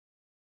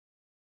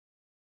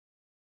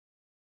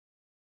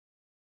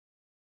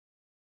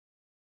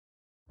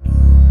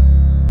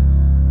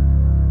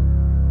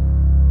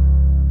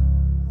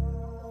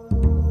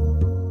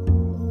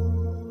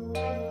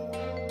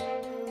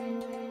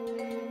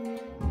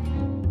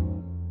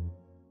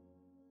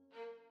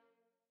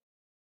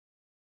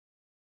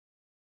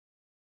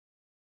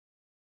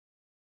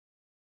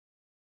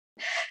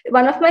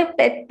one of my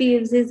pet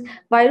peeves is,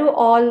 why do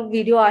all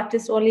video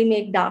artists only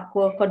make dark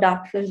work or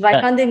dark films? Why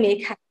can't they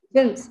make happy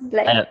films?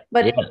 Yeah.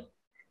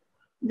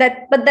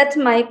 But that's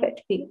my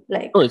pet peeve.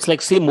 Like, Oh, it's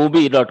like see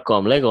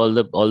movie.com, like all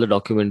the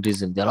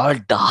documentaries, and they're all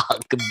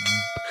dark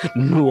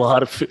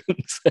noir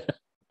films.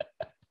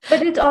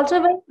 but it's also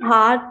very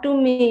hard to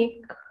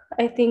make.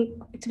 I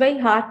think it's very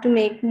hard to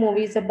make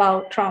movies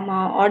about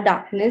trauma or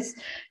darkness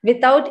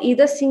without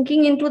either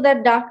sinking into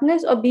that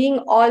darkness or being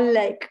all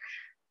like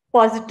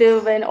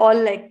positive and all,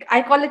 like,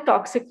 I call it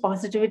toxic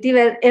positivity,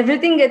 where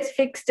everything gets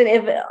fixed and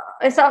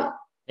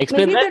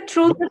Explain maybe that. the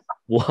truth is,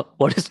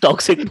 What is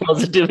toxic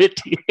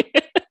positivity?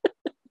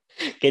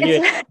 Can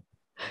you?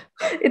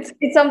 it's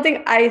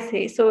something I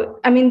say. So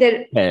I mean,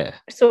 Yeah,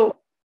 so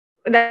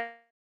that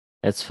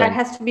that's has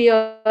fine. to be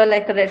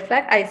like a red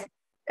flag.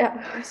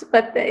 Yeah,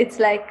 but it's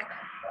like,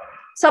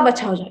 sab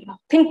acha ho jayega.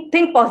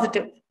 Think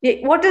positive.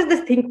 Yeah, what is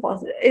this think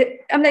positive?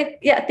 I'm like,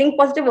 yeah, think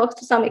positive works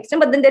to some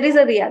extent, but then there is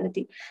a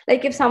reality.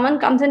 Like, if someone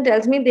comes and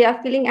tells me they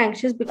are feeling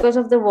anxious because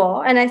of the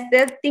war, and I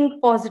said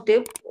think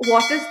positive,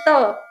 what is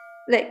the,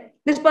 like,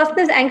 this person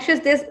is anxious?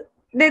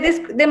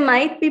 There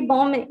might be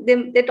bombing.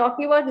 They're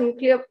talking about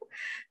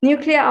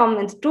nuclear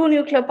armaments, two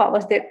nuclear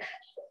powers there.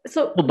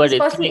 So No, this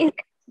person is.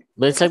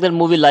 but it's like that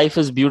movie Life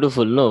is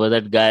Beautiful, no? Where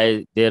that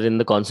guy, they're in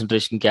the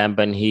concentration camp,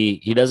 and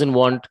he doesn't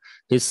want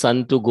his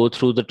son to go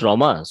through the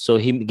trauma, so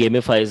he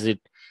gamifies it,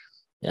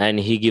 and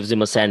he gives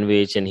him a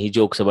sandwich, and he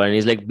jokes about it, and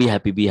he's like, be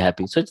happy, be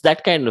happy. So it's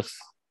that kind of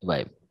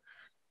vibe.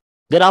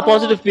 There are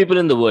positive people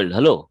in the world.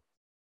 Hello.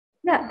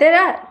 Yeah, there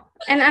are.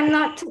 And I'm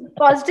not,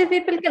 positive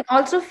people can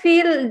also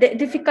feel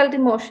difficult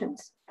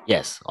emotions.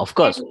 Yes, of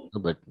course.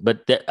 And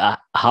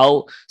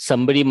How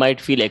somebody might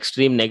feel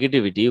extreme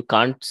negativity, you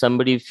can't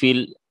somebody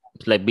feel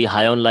like be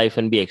high on life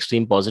and be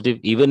extreme positive,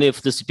 even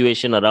if the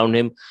situation around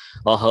him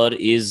or her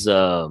is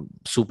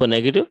super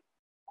negative.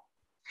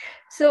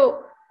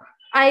 so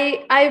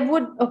I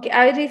would, okay,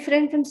 I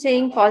refrain from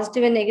saying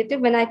positive and negative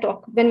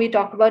when we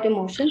talk about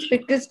emotions,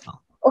 because,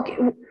 okay,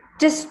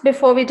 just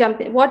before we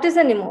jump in, what is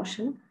an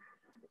emotion?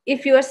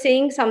 If you are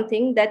saying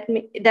something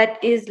that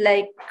is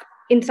like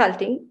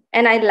insulting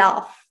and I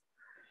laugh,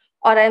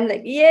 or I'm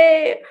like,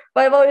 yay,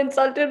 Vaibhav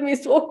insulted me,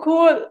 so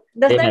cool.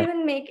 Does that Yeah.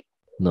 even make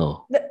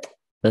No, the,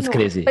 that's no?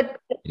 crazy. But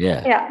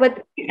Yeah. yeah,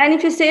 and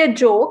if you say a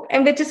joke,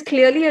 and which is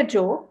clearly a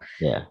joke,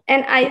 Yeah.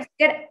 and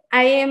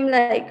I am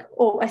like,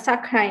 oh, I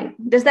start crying.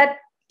 Does that?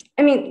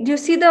 I mean, do you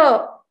see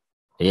the?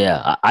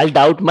 Yeah. I'll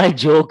doubt my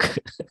joke.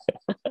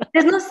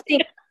 There's no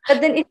sting. But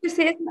then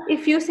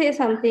if you say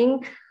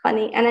something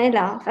funny and I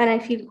laugh and I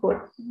feel good,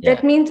 Yeah.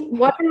 that means,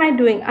 what am I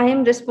doing? I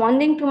am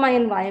responding to my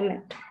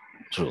environment.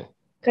 True.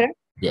 Correct.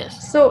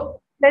 Yes.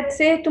 So let's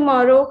say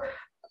tomorrow,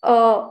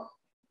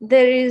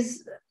 there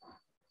is,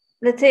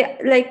 let's say,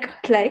 like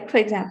for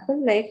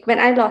example, like when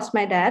I lost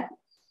my dad,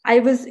 I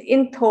was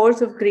in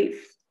throes of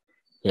grief.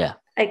 Yeah.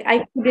 Like,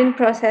 I couldn't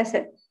process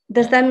it.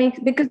 Does Yeah. that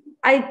make, because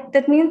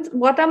that means,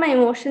 what are my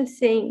emotions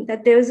saying?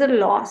 That there is a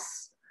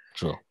loss,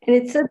 True. and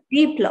it's a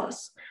deep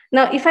loss.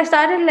 Now, if I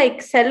started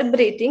like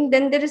celebrating,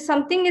 then there is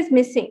something is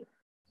missing.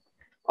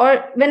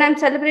 Or when I'm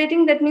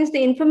celebrating, that means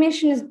the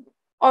information is,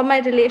 or my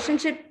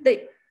relationship,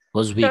 the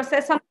Was weak.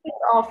 process, something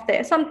off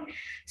there.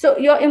 So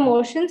your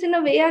emotions in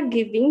a way are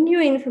giving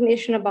you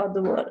information about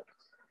the world.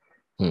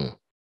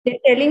 They're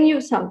telling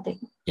you something.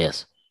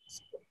 Yes.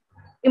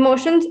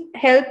 Emotions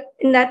help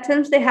in that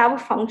sense. They have a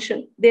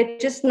function. They're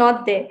just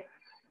not there.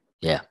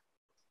 Yeah.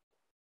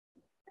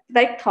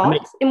 Like I mean,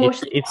 thoughts,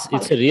 emotions.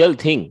 it's a real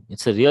thing.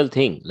 It's a real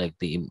thing. Like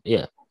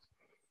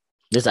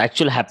there's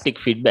actual haptic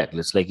feedback.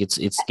 It's like it's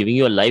giving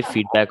you a live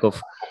feedback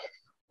of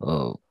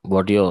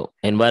what your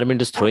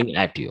environment is throwing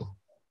at you.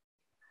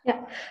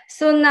 Yeah.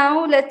 So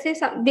now let's say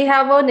we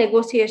have a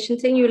negotiation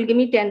saying you will give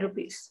me 10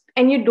 rupees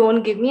and you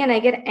don't give me, and I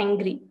get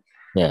angry.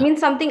 Yeah. It means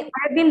something,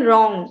 I've been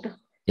wronged.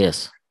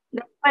 Yes.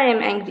 That's why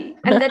I'm angry.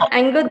 And that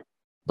anger.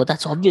 But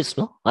that's obvious,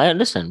 no? I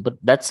understand. But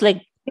that's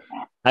like,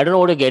 I don't know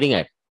what you're getting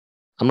at.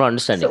 I'm not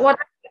understanding.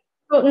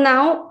 So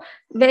now,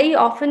 very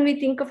often we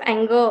think of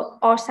anger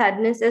or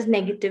sadness as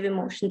negative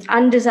emotions,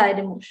 undesired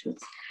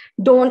emotions.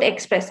 Don't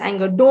express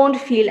anger. Don't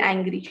feel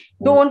angry.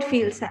 Don't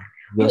feel sad.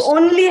 You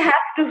only have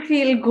to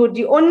feel good.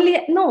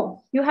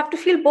 You have to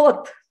feel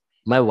both.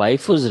 My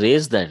wife was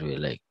raised that way.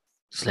 Like,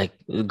 it's like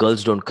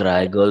girls don't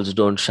cry, girls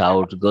don't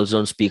shout, girls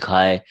don't speak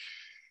high.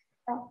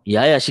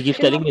 Yeah. She keeps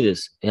telling me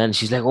this. And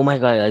she's like, oh my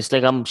God. It's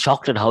like, I'm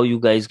shocked at how you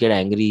guys get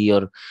angry,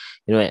 or,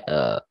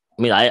 I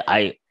mean,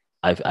 I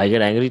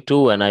get angry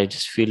too, and I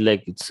just feel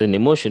like it's an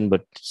emotion,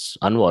 but it's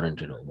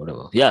unwarranted or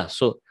whatever. Yeah.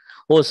 So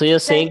you're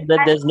saying that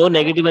there's no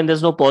negative and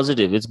there's no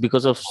positive. It's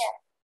because of.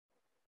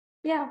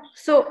 Yeah.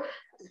 So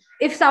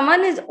if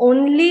someone is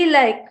only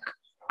like,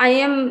 I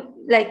am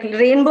like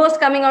rainbows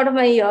coming out of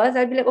my ears,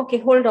 I'll be like, okay,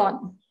 hold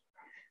on.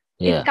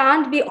 Yeah. It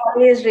can't be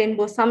always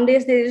rainbows. Some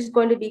days there is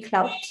going to be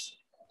clouds.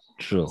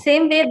 True.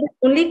 Same way, if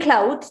only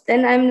clouds,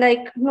 then I'm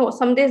like, no,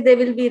 some days there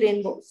will be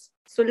rainbows.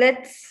 So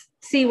let's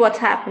see what's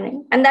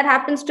happening. And that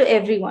happens to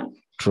everyone.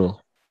 True.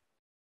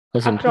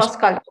 That's across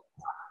cultures.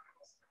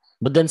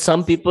 But then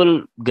some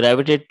people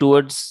gravitate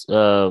towards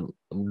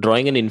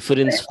drawing an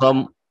inference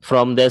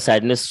from their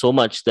sadness so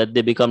much that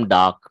they become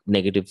dark,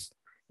 negative.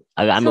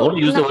 I'm going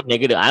to use the word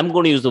negative. I'm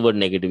going to use the word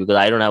negative because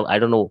I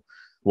don't know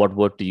what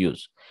word to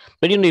use.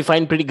 But you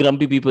find pretty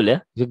grumpy people,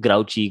 yeah? You're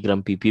grouchy,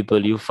 grumpy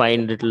people. You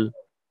find little.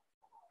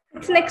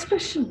 It's an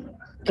expression.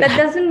 That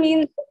doesn't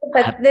mean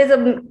that there's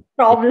a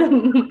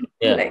problem.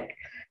 Yeah. Like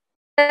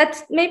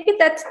that's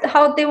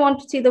how they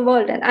want to see the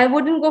world, and I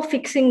wouldn't go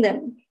fixing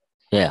them.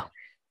 Yeah.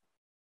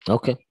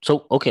 Okay.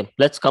 So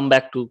let's come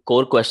back to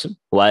core question.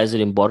 Why is it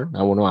important?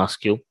 I want to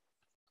ask you.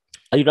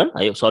 Are you done?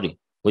 Sorry.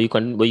 Were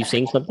you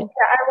saying something?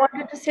 Yeah, I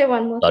wanted to say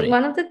one more Sorry. thing.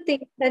 One of the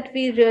things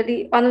we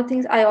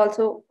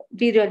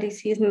really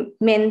see is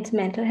men's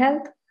mental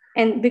health.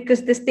 And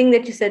because this thing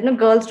that you said, no,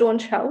 girls don't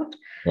shout.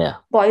 Yeah.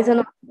 Boys are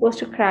not supposed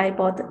to cry.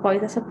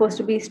 Boys are supposed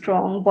to be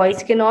strong.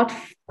 Boys cannot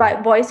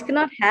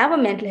have a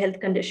mental health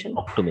condition.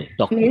 Talk to me.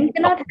 Men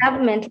cannot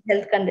have a mental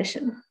health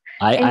condition.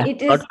 I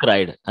have not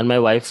cried, and my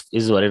wife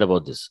is worried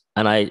about this.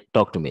 And I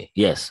talk to me.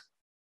 Yes.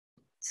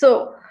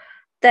 So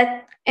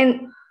that,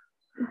 and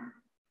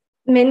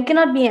men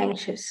cannot be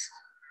anxious.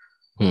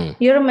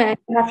 You're a man.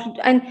 You have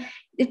to, and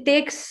it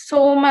takes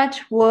so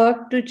much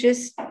work to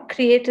just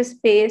create a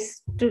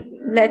space to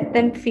let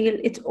them feel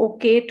it's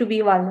okay to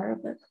be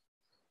vulnerable.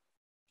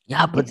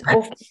 Yeah, but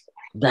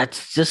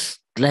that's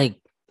just like,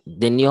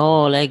 then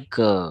you're like,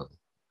 you're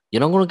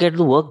not going to get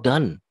the work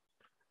done.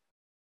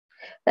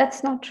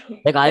 That's not true.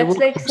 Like I work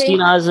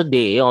 16 hours a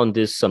day on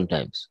this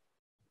sometimes.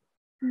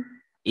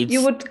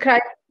 You would cry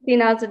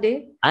 16 hours a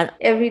day?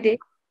 Every day?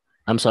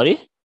 I'm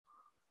sorry?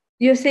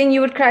 You're saying you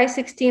would cry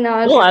 16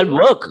 hours? No, I'll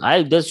work.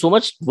 There's so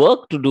much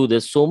work to do.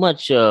 There's so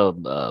much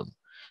so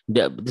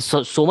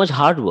much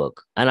hard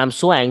work. And I'm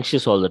so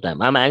anxious all the time.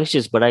 I'm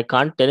anxious, but I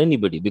can't tell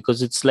anybody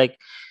because it's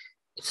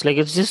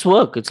just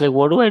work. It's like,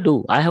 what do I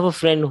do? I have a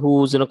friend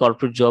who's in a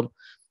corporate job,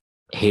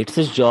 hates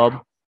his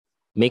job,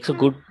 makes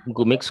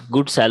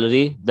good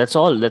salary. That's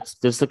all. That's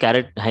the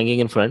carrot hanging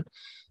in front,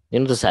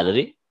 the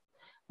salary.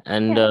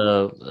 And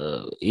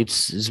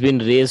it's been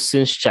raised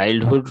since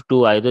childhood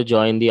to either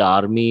join the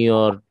army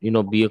or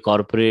be a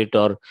corporate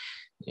or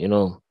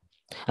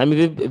I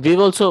mean we've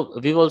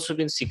also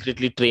been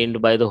secretly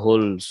trained by the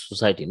whole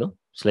society.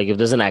 It's like if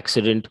there's an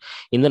accident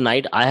in the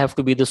night, I have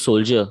to be the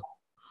soldier.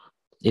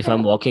 If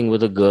I'm walking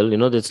with a girl,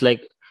 it's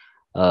like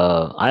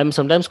I'm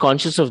sometimes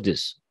conscious of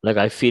this. Like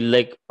I feel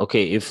like,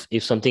 okay, if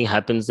something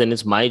happens, then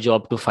it's my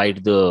job to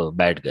fight the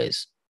bad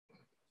guys.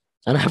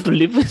 And I have to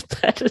live with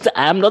that.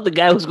 I'm not the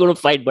guy who's going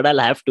to fight, but I'll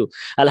have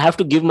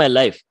to give my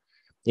life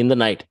in the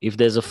night if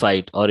there's a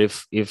fight, or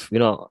if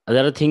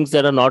there are things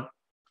that are not,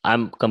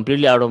 I'm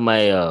completely out of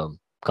my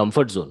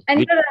comfort zone. And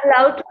you're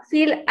allowed to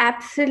feel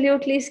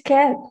absolutely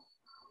scared.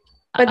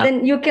 But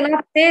then you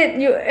cannot say,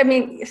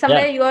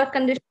 you are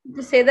conditioned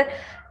to say that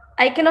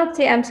I cannot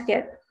say I'm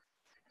scared.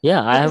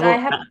 Yeah,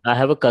 I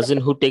have a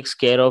cousin who takes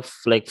care of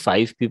like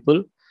 5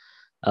 people,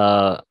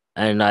 and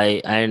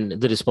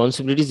the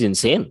responsibility is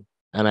insane.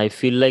 And I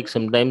feel like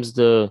sometimes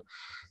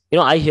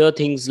I hear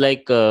things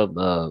like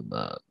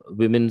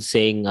women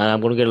saying,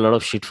 I'm going to get a lot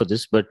of shit for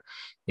this, but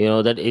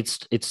that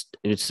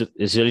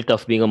it's really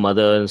tough being a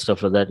mother and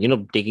stuff like that.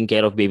 Taking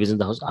care of babies in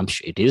the house, I'm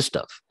sure it is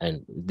tough,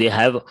 and they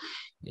have,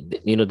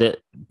 that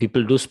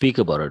people do speak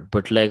about it.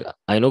 But like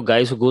I know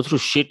guys who go through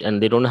shit and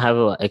they don't have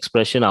an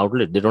expression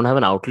outlet. They don't have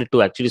an outlet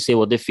to actually say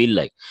what they feel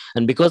like,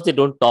 and because they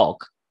don't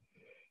talk,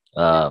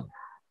 they don't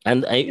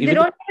even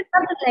have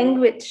the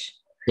language.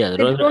 Yeah, they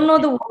don't know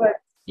the word.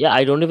 Yeah,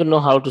 I don't even know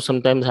how to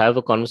sometimes have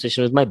a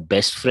conversation with my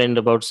best friend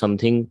about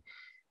something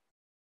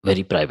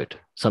very private,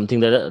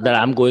 something that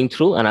I'm going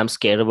through and I'm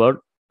scared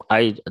about.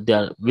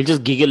 We'll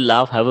just giggle,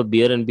 laugh, have a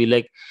beer, and I'll be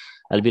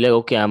like,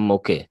 okay, I'm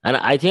okay. And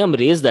I think I'm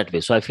raised that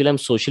way, so I feel I'm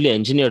socially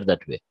engineered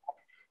that way.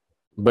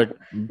 But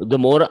the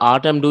more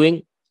art I'm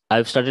doing,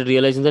 I've started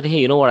realizing that, hey,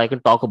 you know what, I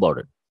can talk about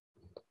it.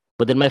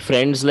 But then my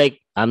friends, like,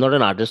 I'm not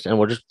an artist, and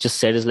what you just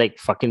said is like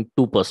fucking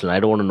too personal. I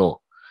don't want to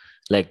know.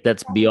 Like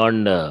that's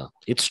beyond.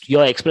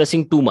 You're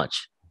expressing too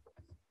much.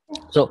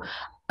 So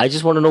I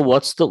just want to know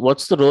what's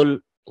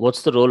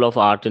the role of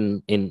art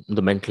in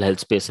the mental health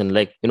space, and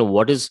like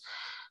what is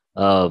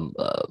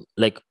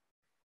like.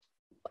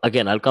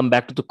 Again, I'll come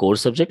back to the core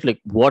subject. Like,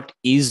 what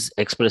is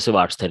expressive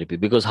arts therapy?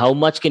 Because how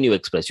much can you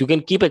express? You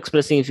can keep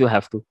expressing if you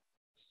have to.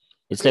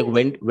 It's like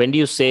when do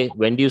you say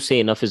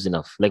enough is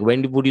enough? Like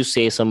when would you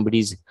say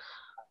somebody's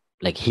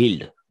like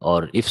healed,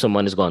 or if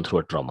someone has gone through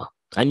a trauma?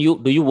 And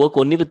do you work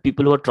only with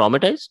people who are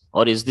traumatized,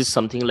 or is this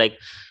something like,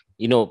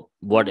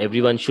 what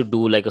everyone should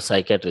do, like a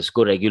psychiatrist,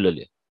 go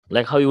regularly,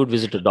 like how you would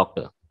visit a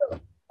doctor?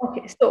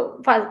 Okay,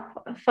 so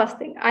first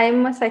thing, I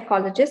am a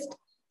psychologist.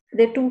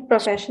 There are 2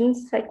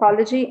 professions,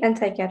 psychology and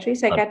psychiatry.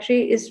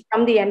 Psychiatry is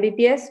from the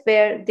MBBS,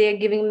 where they are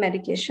giving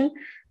medication,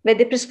 where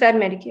they prescribe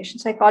medication.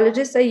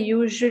 Psychologists are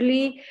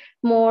usually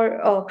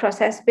more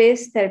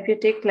process-based,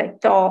 therapeutic, like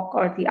talk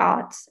or the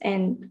arts.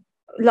 And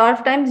a lot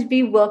of times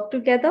we work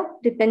together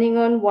depending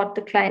on what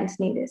the client's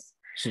need is.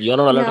 So you're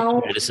not allowed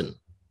to do medicine?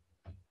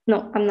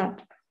 No, I'm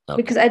not.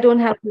 Okay. Because I don't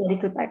have a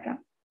medical background.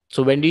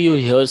 So when do you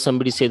hear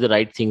somebody say the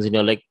right things and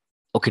you're like,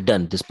 okay,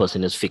 done, this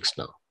person is fixed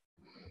now?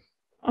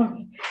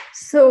 Okay.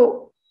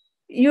 So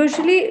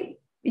usually,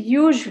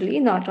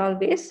 not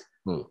always.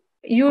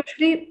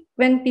 Usually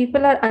when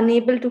people are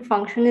unable to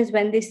function is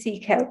when they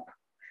seek help.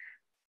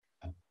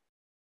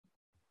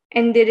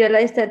 And they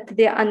realize that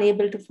they are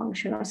unable to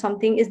function or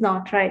something is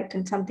not right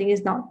and something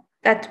is not.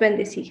 That's when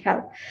they seek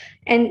help.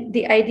 And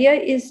the idea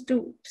is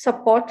to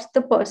support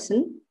the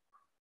person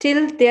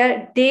till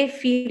they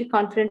feel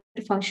confident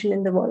to function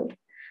in the world.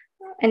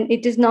 And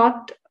it is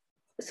not,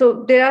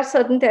 so there are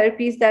certain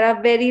therapies that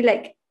are very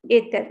like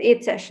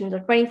 8 sessions or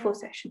 24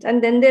 sessions.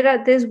 And then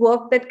there's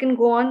work that can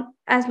go on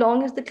as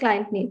long as the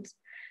client needs.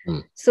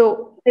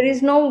 So there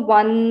is no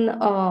one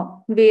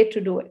way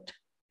to do it.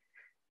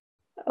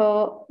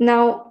 So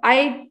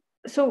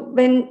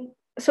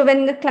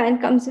when the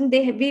client comes in,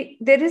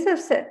 there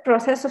is a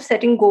process of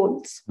setting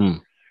goals,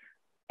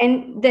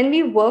 and then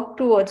we work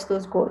towards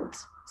those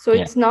goals. So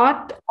it's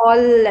not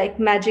all like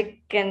magic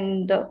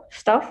and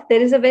stuff.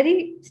 There is a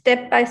very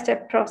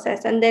step-by-step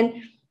process, and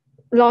then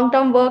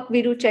long-term work,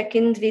 we do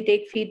check-ins, we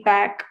take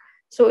feedback.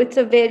 So it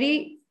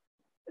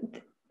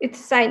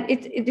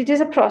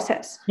is a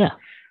process.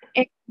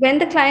 And when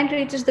the client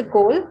reaches the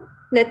goal,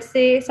 let's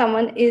say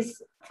someone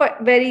is, for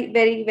very,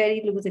 very,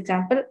 very loose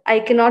example, I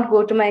cannot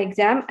go to my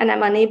exam and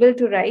I'm unable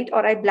to write,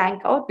 or I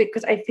blank out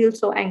because I feel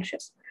so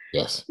anxious.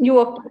 Yes. You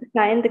work with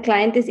the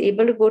client is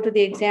able to go to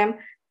the exam,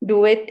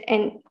 do it,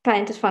 and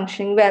client is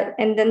functioning well.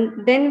 And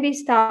then we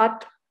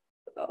start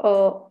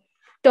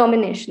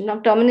termination. Now,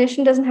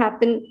 termination doesn't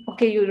happen,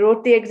 okay, you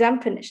wrote the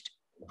exam, finished.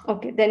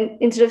 Okay, then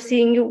instead of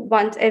seeing you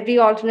once every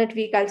alternate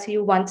week, I'll see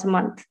you once a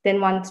month, then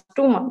once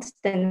 2 months,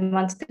 then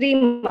once 3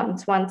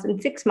 months, once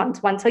in 6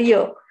 months, once a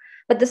year.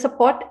 But the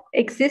support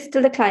exists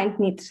till the client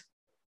needs.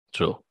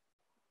 True.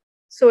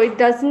 So it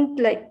doesn't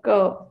like...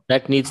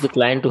 that needs the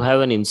client to have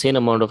an insane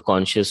amount of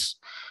conscious...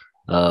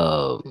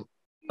 that's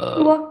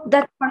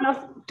one of...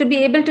 To be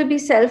able to be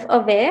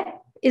self-aware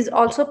is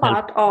also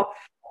part of...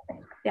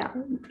 Yeah,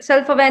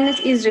 self-awareness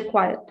is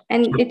required.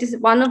 And it is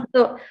one of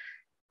the...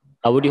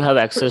 How would you have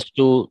access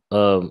to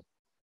a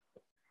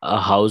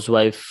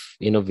housewife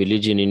in a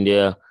village in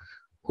India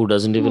who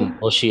doesn't even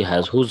know she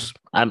has,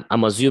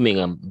 I'm assuming,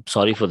 I'm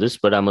sorry for this,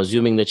 but I'm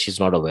assuming that she's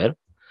not aware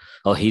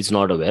or he's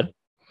not aware.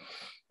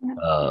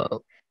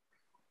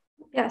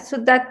 So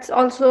that's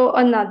also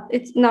another,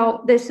 it's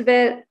now this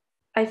where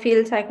I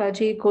feel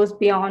psychology goes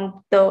beyond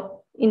the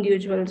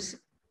individuals,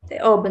 the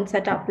urban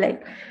setup.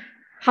 Like,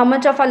 how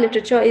much of our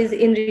literature is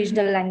in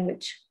regional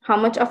language? How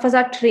much of us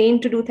are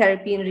trained to do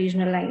therapy in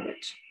regional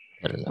language?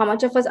 How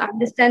much of us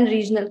understand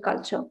regional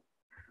culture?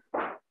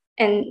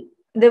 And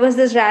there was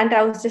this rant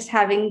I was just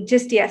having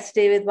just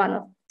yesterday with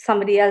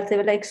somebody else. They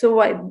were like, so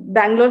why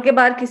Bangalore ke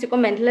bahar kisi ko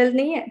mental health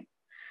nahi hai?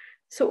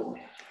 So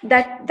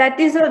that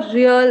is a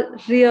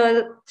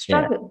real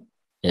struggle.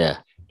 Yeah.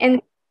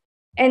 And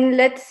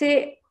let's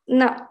say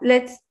now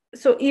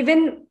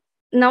even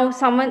now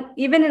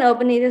even in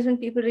urban areas, when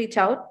people reach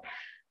out,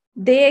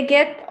 they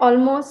get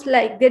almost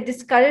like they're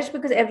discouraged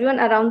because everyone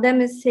around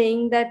them is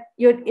saying that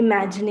you're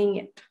imagining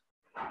it.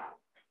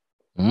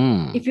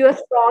 If you are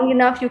strong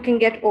enough, you can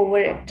get over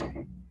it.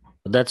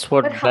 That's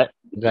what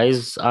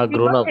guys are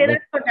grown up. We don't say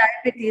that for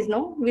diabetes,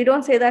 no? We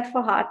don't say that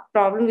for heart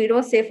problem. We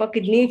don't say for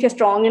kidney, if you're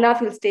strong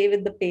enough, you'll stay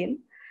with the pain.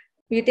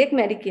 You take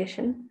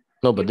medication.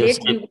 No, but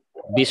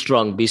be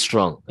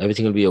strong.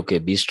 Everything will be okay.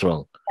 Be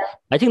strong.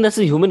 I think that's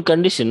a human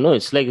condition. No,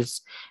 it's like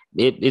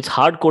it's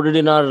hard coded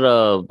in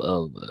our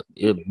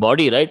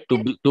body, right?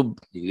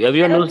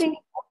 Everyone knows.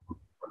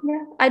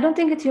 I don't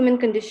think it's human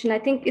condition. I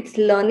think it's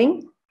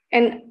learning,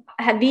 and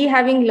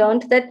having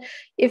learned that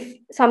if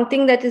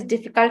something that is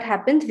difficult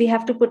happens, we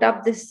have to put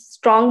up this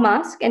strong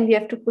mask and we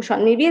have to push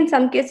on. Maybe in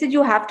some cases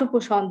you have to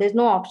push on. There's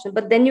no option,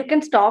 but then you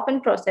can stop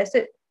and process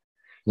it.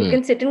 You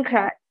can sit and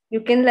cry. You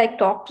can like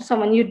talk to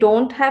someone. You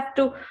don't have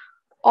to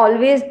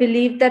always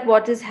believe that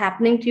what is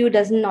happening to you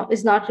is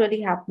not really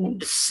happening.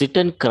 Sit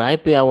and cry.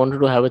 I wanted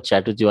to have a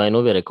chat with you. I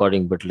know we're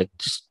recording, but kitna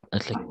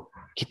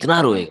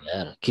roega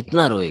yaar?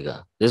 Kitna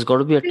roega? There's got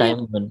to be a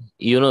time when,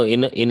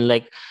 in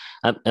like,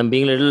 I'm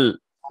being a little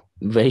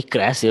very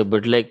crass here,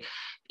 but like,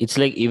 it's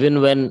like even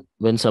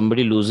when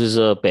somebody loses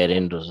a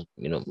parent, or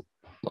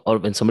or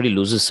when somebody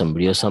loses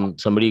somebody, or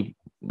somebody.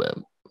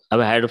 I've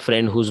had a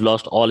friend who's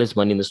lost all his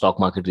money in the stock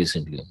market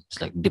recently.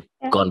 It's like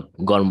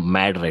gone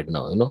mad right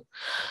now.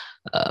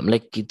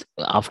 Like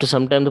after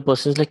some time, the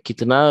person's like,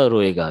 "Kitna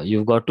roega?"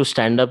 You've got to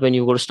stand up and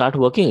you've got to start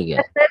working again.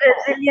 That's where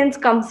resilience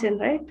comes in,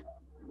 right?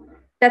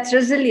 That's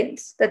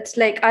resilience. That's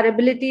like our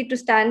ability to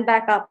stand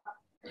back up.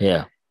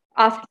 Yeah.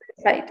 After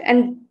the fight,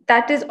 and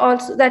that is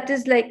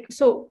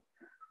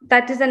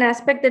an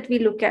aspect that we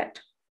look at.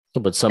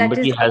 But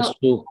somebody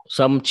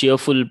some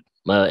cheerful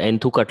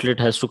Enthu cutlet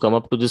has to come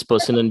up to this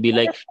person and be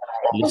like,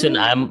 listen,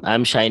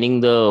 I'm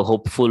shining the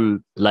hopeful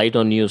light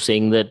on you,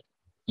 saying that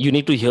you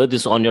need to hear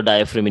this on your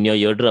diaphragm, in your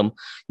eardrum.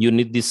 You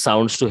need these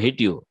sounds to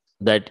hit you,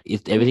 that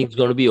everything's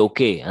going to be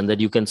okay and that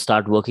you can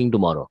start working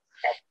tomorrow.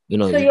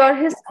 So you're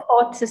his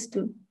support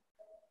system.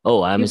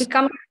 Oh, You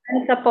become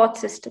a support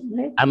system,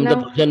 right? I'm the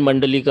Bhajan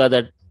Mandalika,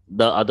 that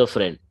the other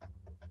friend.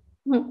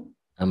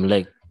 I'm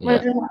like,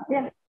 yeah.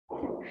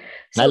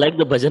 So, I like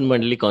the Bhajan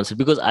Mandali concept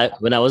because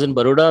when I was in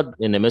Baroda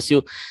in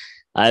MSU,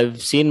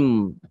 I've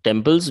seen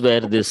temples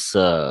where this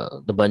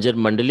the Bhajan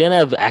Mandali, and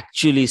I've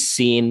actually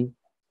seen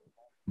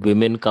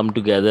women come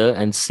together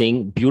and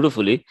sing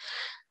beautifully.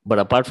 But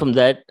apart from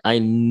that,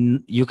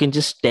 you can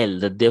just tell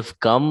that they've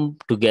come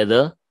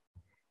together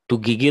to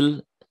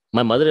giggle.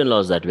 My mother-in-law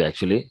is that way,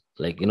 actually.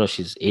 Like,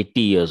 she's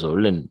 80 years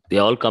old, and they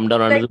all come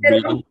down under the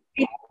building.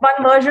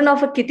 One version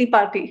of a kitty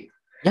party.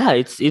 Yeah,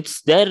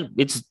 it's there.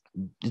 It's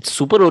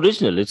super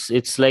original.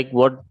 It's like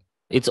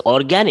it's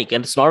organic,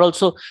 and it's not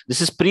also.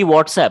 This is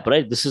pre-WhatsApp,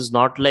 right? This is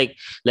not like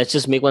let's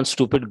just make one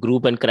stupid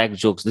group and crack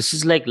jokes. This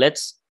is like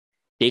let's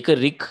take a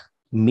rig,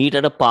 meet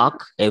at a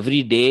park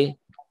every day,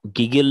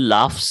 giggle,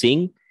 laugh,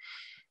 sing.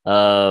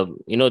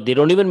 They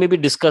don't even maybe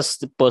discuss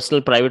the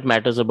personal private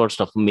matters about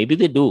stuff. Maybe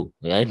they do.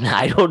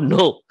 I don't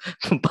know.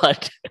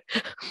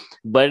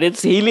 but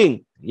it's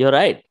healing. You're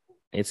right.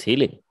 It's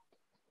healing.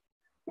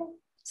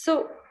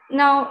 So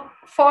now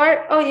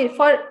for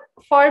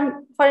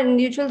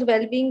individuals'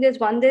 well-being, there's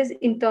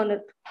internal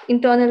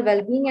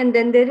well-being, and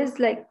then there is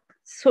like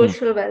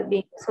social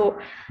well-being. So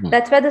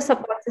that's where the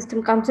support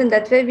system comes in.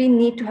 That's where we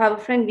need to have a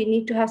friend. We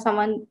need to have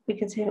someone we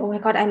can say, oh my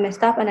God, I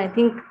messed up and I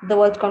think the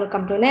world's going to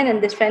come to an end.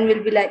 And this friend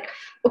will be like,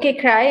 okay,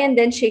 cry, and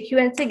then shake you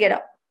and say, get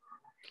up.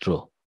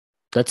 True.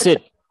 That's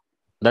it.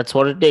 That's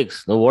what it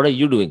takes. Now, what are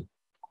you doing?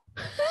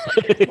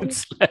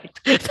 It's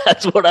like,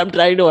 that's what I'm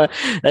trying to.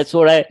 That's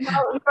what I.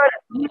 Now, you're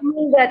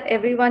assuming that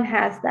everyone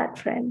has that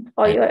friend,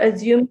 or you're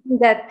assuming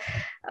that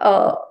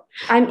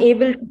I'm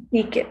able to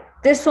speak it.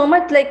 There's so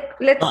much,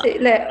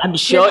 I'm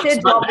sure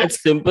it's not that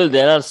simple.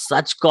 There are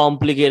such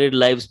complicated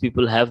lives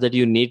people have that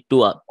you need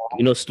to,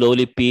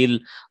 slowly peel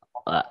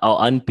or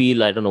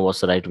unpeel. I don't know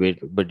what's the right way,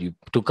 but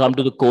to come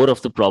to the core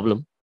of the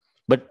problem.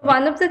 But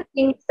one of the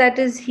things that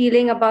is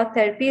healing about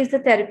therapy is the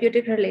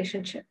therapeutic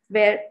relationship,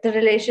 where the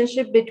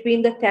relationship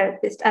between the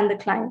therapist and the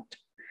client.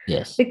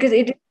 Yes. Because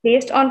it is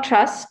based on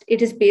trust,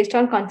 it is based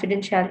on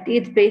confidentiality,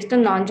 it's based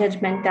on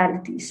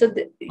non-judgmentality. So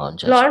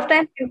a lot of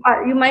times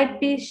you might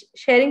be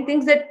sharing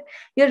things that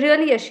you're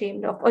really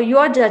ashamed of, or you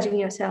are judging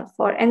yourself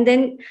for, and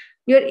then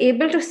you're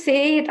able to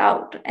say it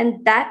out.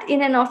 And that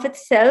in and of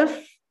itself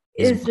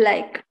is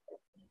like,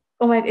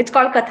 oh my, it's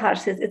called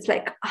catharsis. It's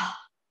like,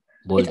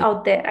 it's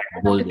out there.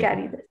 I don't have to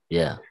carry this.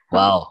 Yeah.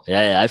 Wow.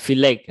 Yeah. I feel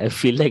like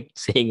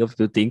saying a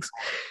few things,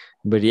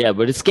 but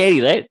it's scary,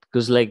 right?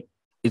 Because like,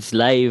 it's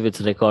live,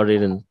 it's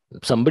recorded, and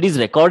somebody's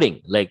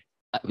recording. Like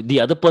the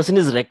other person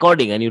is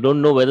recording, and you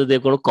don't know whether they're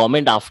going to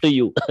comment after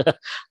you,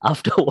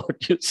 after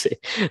what you say.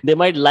 They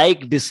might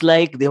like,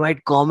 dislike, they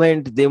might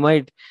comment, they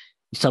might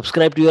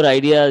subscribe to your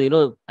idea,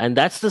 and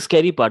that's the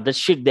scary part. That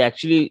shit, they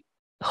actually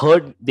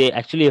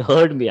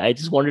heard me. I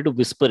just wanted to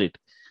whisper it.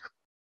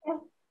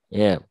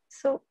 Yeah.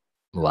 So,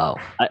 wow.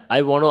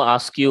 I want to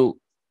ask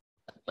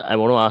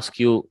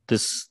you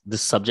this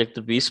subject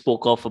that we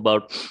spoke of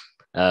about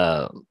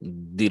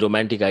the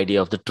romantic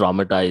idea of the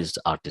traumatized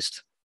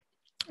artist.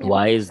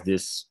 Why is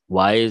this?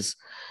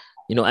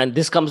 And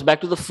this comes back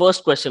to the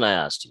first question I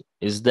asked you,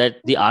 is that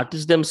the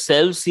artist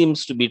themselves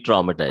seems to be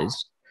traumatized.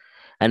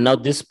 And now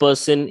this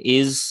person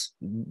is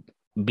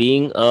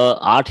being an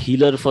art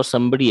healer for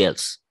somebody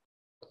else.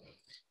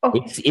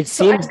 Okay. It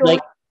seems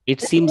like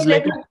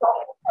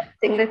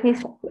let me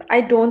stop. I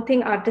don't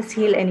think artists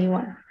heal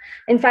anyone.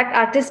 In fact,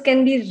 artists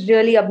can be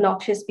really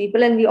obnoxious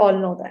people, and we all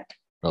know that.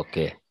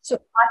 Okay. So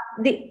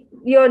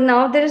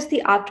now there is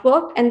the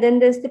artwork, and then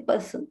there's the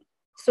person.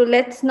 So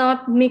let's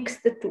not mix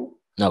the two.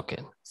 Okay.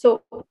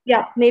 So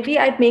maybe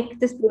I make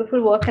this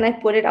beautiful work and I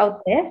put it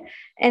out there,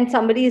 and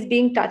somebody is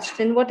being touched,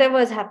 and whatever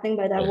is happening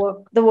by that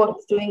work, the work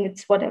is doing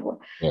its whatever.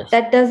 Yes.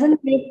 That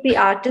doesn't make the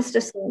artist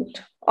a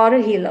saint or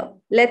a healer.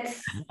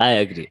 I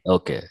agree.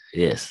 Okay.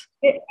 Yes.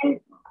 And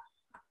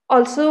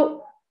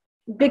also,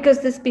 because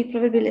these people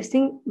will be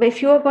listening, but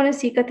if you are going to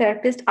seek a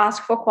therapist,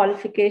 ask for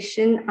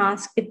qualification,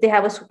 ask if they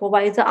have a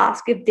supervisor,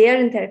 ask if they are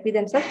in therapy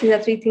themselves. These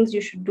are 3 things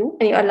you should do,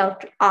 and you're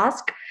allowed to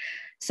ask.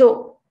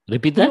 So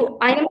repeat that.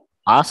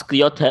 Ask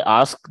your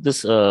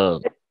therapist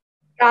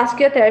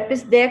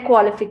their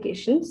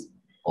qualifications.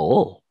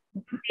 Oh.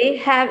 They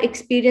have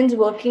experience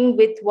working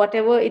with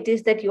whatever it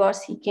is that you are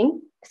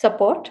seeking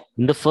support.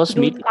 In the first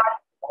meeting?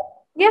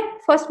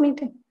 First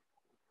meeting.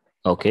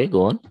 Okay,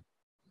 go on.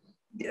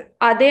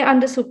 Are they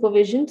under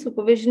supervision?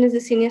 Supervision is a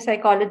senior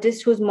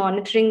psychologist who's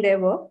monitoring their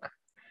work.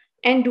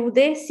 And do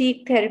they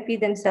seek therapy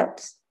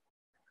themselves?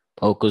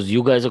 Oh, because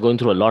you guys are going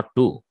through a lot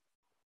too.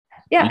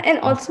 Yeah, and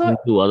also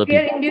other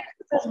people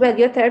as well.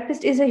 Your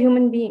therapist is a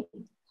human being.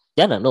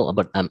 Yeah, no,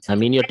 but I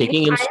mean, you're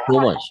taking in so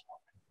much.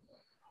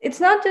 It's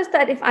not just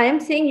that if I am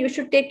saying you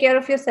should take care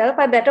of yourself,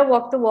 I better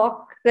walk the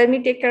walk. Let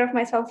me take care of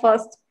myself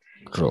first.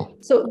 True.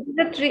 So these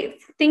are 3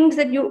 things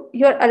that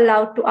you're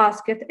allowed to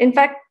ask it. In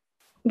fact,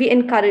 we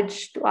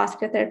encourage to ask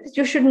your therapist.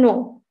 You should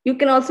know. You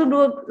can also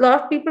do a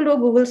lot of people do a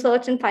Google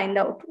search and find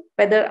out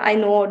whether I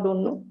know or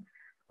don't know.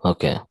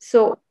 Okay.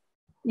 So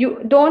you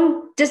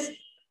don't just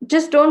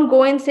just don't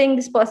go in saying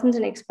this person's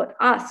an expert.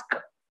 Ask.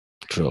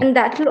 True. And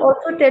that will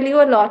also tell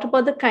you a lot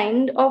about the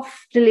kind of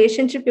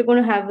relationship you're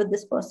going to have with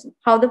this person,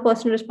 how the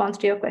person responds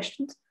to your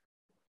questions.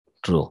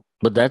 True.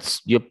 But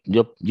that's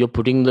you're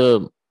putting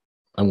the,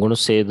 I'm going to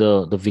say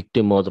the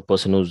victim or the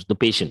person who's the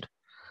patient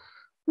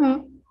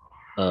in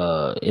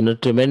a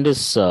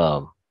tremendous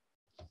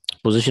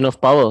position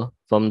of power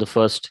from the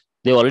first.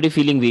 They're already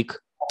feeling weak.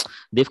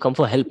 They've come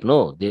for help.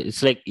 No,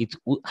 it's like it's.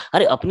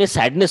 अरे अपने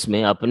sadness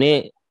में,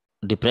 अपने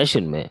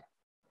depression में,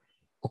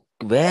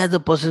 where the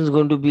person is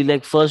going to be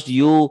like, first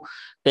you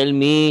tell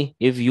me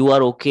if you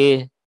are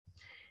okay,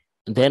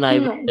 then I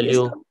will tell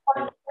you.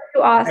 What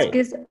to ask Right.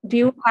 is, do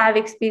you have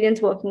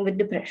experience working with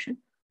depression?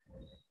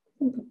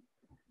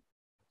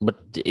 But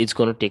it's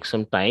going to take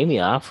some time,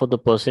 yeah, for the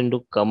person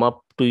to come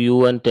up to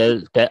you and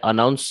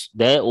announce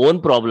their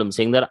own problem,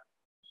 saying that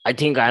I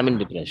think I'm in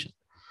depression.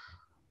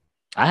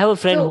 I have a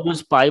friend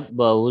who's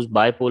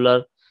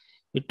bipolar.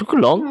 It took a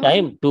long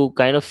time to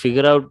kind of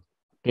figure out,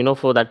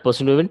 for that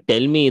person to even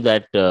tell me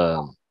that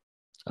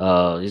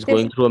he's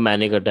going through a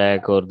manic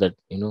attack or that,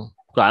 So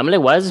I'm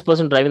like, why is this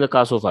person driving the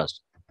car so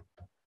fast?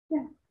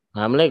 Yeah.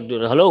 I'm like,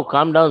 hello,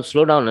 calm down,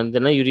 slow down. And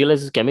then you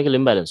realize it's chemical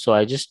imbalance. So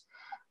I just,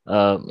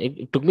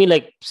 it took me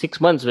like 6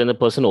 months when the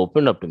person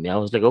opened up to me. I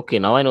was like, okay,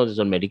 now I know this is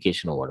on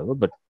medication or whatever.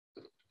 But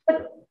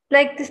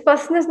like, this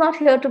person is not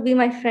here to be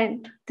my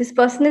friend. This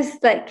person is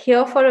like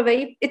here for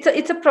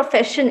it's a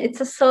profession.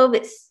 It's a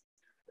service.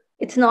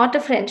 It's not a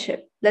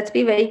friendship. Let's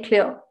be very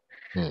clear.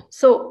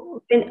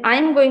 So when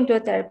I'm going to a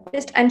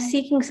therapist, I'm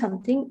seeking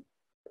something.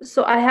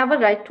 So I have a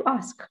right to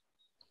ask.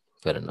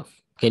 Fair enough.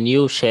 Can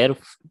you share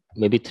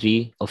maybe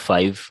 3 or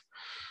 5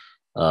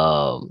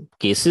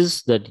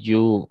 cases that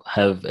you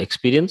have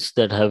experienced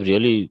that have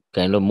really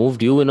kind of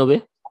moved you in a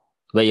way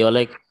where you're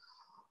like,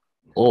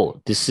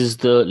 oh, this is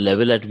the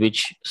level at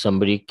which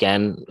somebody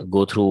can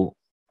go through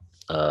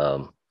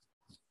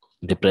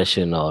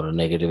depression or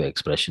negative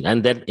expression,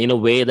 and that in a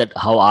way that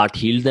how art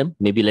healed them,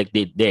 maybe like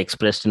they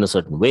expressed in a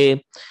certain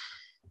way,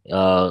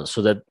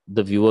 so that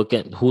the viewer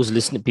who's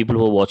listening, people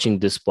who are watching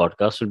this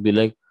podcast will be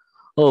like,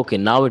 oh, okay,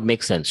 now it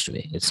makes sense to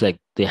me. It's like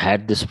they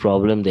had this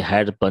problem, they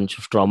had a bunch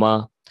of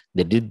trauma,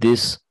 they did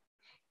this,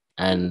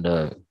 and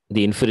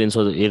the inference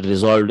or it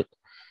resolved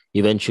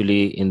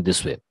eventually in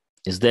this way.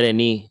 Is there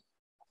any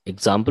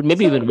example,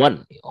 maybe even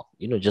one,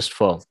 just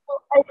for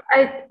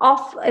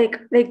off my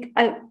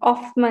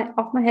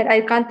head,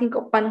 I can't think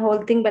of one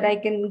whole thing, but I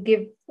can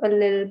give a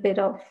little bit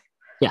of,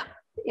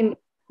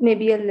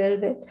 maybe a little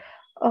bit,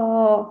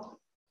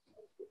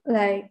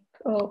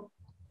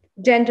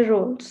 gender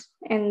roles.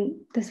 And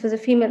this was a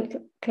female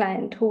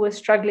client who was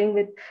struggling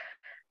with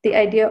the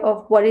idea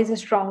of what is a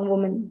strong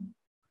woman,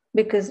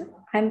 because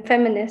I'm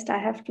feminist, I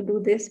have to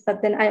do this,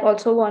 but then I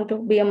also want to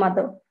be a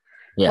mother.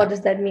 What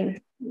does that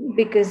mean?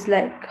 Because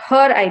like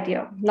her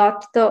idea,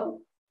 not the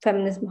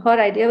feminism, her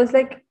idea was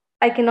like,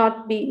 I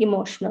cannot be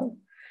emotional.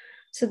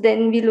 So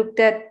then we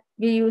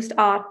used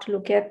art to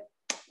look at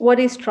what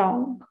is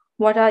strong,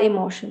 what are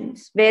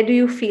emotions, where do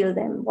you feel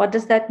them, what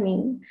does that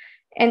mean?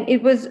 And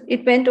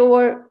it went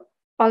over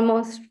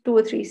almost 2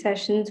 or 3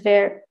 sessions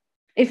where,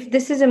 if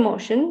this is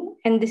emotion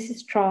and this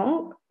is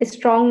strong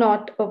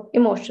not of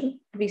emotion,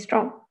 to be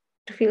strong,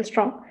 to feel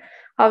strong,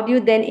 how do you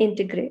then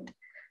integrate?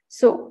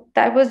 So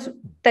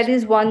that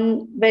is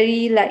one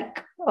very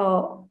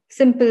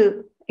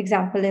simple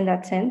example in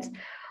that sense.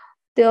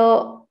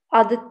 The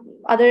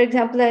other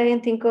example I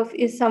can think of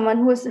is someone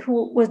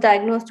who was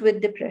diagnosed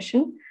with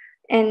depression,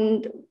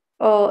 and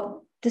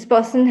this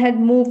person had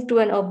moved to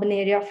an urban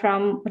area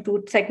to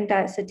a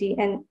second-tier city,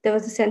 and there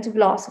was a sense of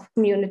loss of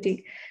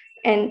community.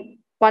 And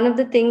one of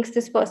the things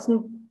this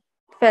person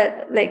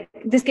felt like,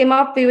 this came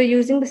up, we were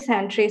using the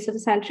sand tray. So the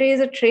sand tray is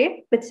a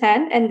tray with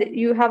sand, and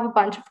you have a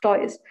bunch of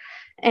toys,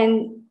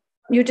 and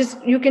you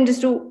can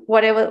just do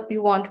whatever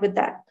you want with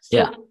that.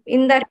 So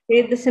in that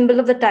way, the symbol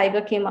of the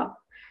tiger came up,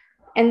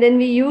 and then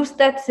we used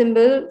that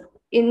symbol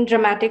in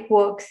dramatic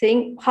work,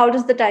 saying, how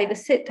does the tiger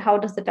sit? How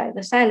does the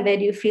tiger stand? Where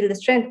do you feel the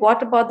strength?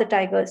 What about the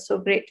tiger is so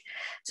great?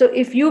 So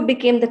if you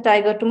became the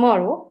tiger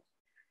tomorrow,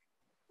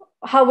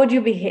 how would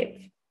you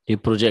behave? You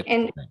project.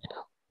 And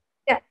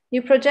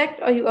you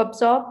project or you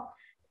absorb.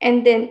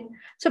 And then,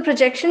 so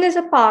projection is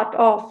a part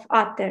of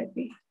art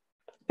therapy.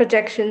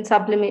 Projection,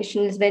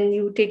 sublimation is when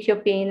you take your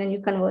pain and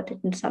you convert it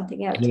into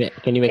something else.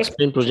 Can you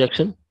explain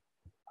projection?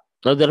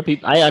 Now, there are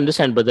people, I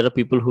understand, but there are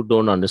people who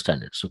don't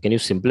understand it. So can you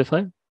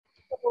simplify?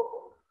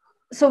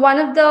 So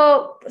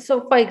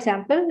for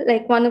example,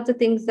 like one of the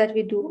things that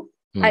we do,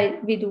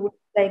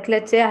 like,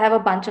 let's say I have a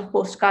bunch of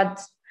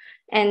postcards,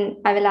 and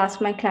I will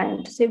ask my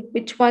client to say,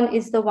 which one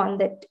is the one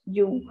that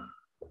you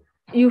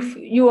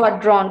are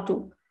drawn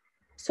to.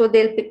 So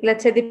they'll pick,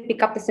 let's say they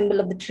pick up the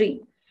symbol of the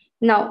tree.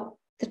 Now,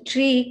 the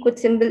tree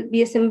could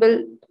be a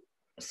symbol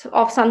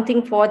of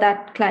something for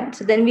that client.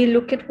 So then we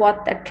look at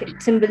what that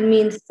symbol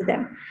means to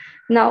them.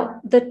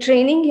 Now, the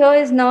training here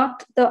is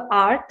not the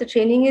art. The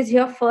training is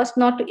here first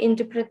not to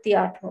interpret the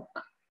artwork,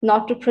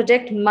 not to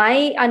project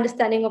my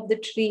understanding of the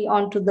tree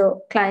onto the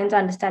client's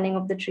understanding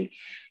of the tree,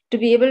 to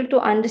be able to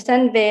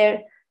understand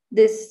where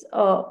this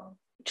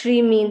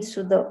tree means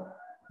to the.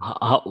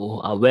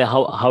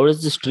 How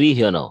is this tree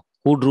here now?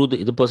 Who drew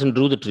the person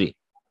drew the tree?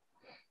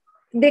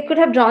 They could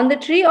have drawn the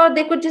tree, or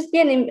they could just be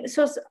an image.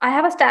 So I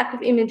have a stack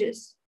of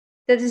images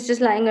that is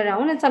just lying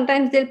around, and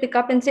sometimes they'll pick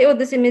up and say, oh,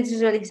 this image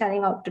is really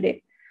standing out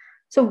today.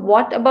 So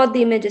what about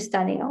the image is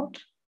standing out?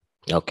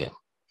 Okay.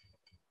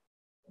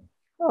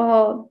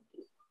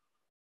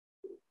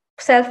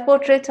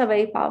 Self-portraits are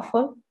very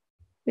powerful.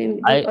 We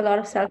do a lot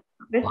of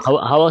self-portraits.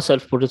 How are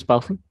self-portraits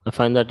powerful? I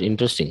find that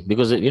interesting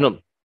because, the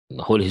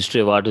whole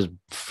history of art is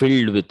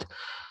filled with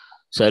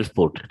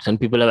self-portraits, and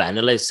people have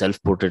analyzed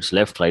self-portraits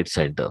left, right,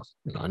 center.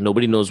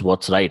 Nobody knows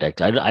what's right.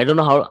 I don't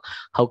know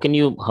how can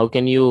you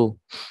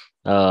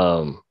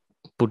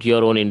put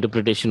your own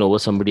interpretation over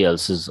somebody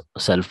else's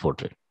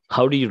self-portrait.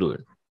 How do you do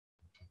it?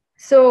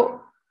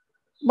 So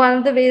one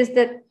of the ways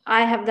that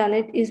I have done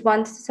it is,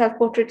 once the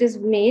self-portrait is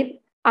made,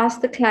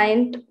 ask the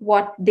client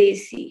what they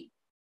see.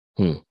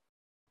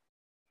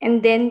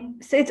 And then,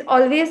 so it's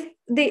always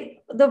the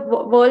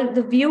world,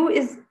 the view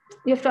is,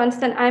 you have to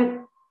understand,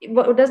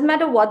 it doesn't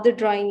matter what the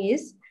drawing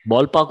is.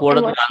 Ballpark, what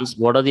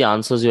are the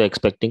answers you're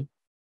expecting?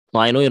 Now,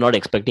 I know you're not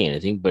expecting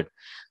anything, but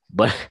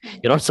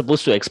you're not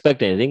supposed to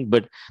expect anything.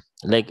 But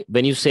like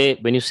when you say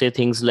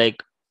things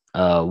like,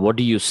 what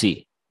do you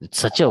see? It's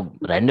such a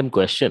random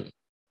question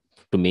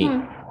to me.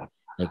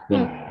 Like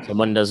when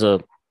someone does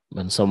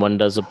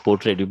a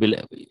portrait, you'll be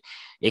like,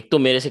 एक तो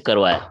मेरे से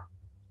करवाया,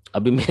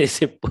 अभी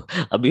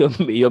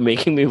you're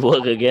making me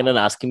work again and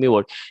asking me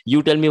what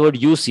you tell me what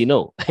you see.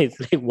 No, it's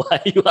like, why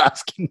are you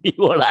asking me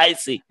what I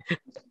see?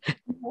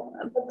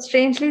 But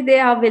strangely, they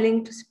are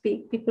willing to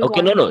speak. People.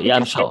 Okay, no, yeah,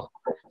 I'm sure.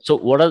 So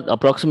what are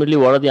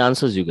the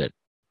answers you get?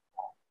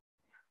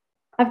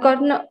 I've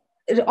gotten,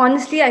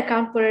 honestly, I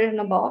can't put it in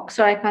a box,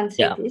 or I can't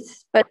say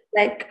this, but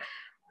like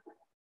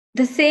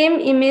the same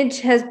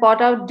image has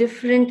brought out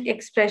different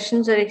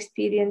expressions or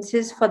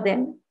experiences for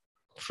them.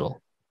 Sure.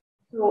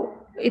 So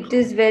it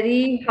is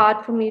very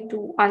hard for me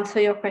to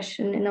answer your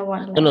question in a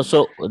one line. No.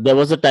 So there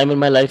was a time in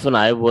my life when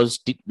I was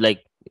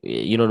like,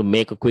 to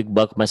make a quick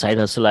buck, my side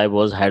hustle,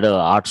 had an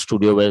art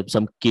studio where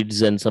some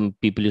kids and some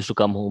people used to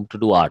come home to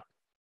do art.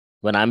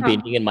 When I'm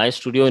painting in my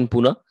studio in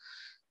Pune,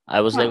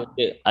 I was like,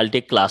 okay, I'll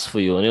take class for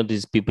you.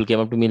 These people came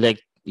up to me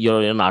like,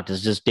 you're an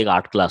artist, just take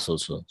art class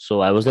also.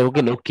 So I was like,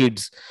 okay, no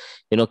kids.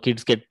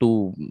 Kids get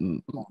to,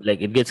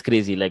 like, it gets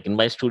crazy. Like in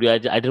my studio, I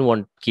didn't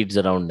want kids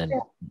around and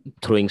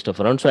throwing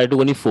stuff around. So I took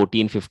only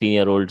 14,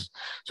 15-year-olds.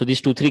 So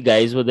these 2-3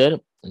 guys were there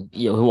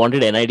who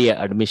wanted NID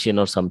admission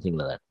or something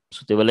like that.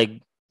 So they were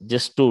like,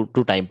 just to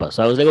time pass.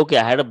 So I was like, okay,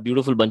 I had a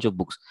beautiful bunch of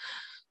books.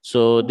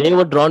 So they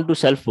were drawn to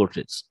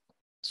self-portraits.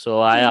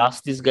 So I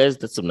asked these guys,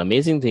 that's an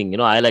amazing thing.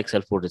 I like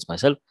self-portraits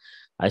myself.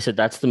 I said,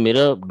 that's the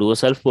mirror, do a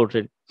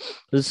self-portrait.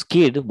 This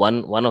kid,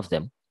 one of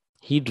them,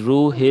 he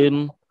drew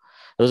him.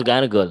 There was a guy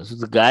and a girl. So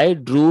the guy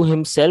drew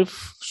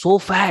himself so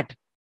fat,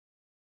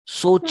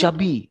 so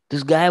chubby.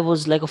 This guy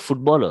was like a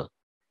footballer.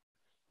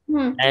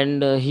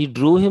 And he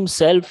drew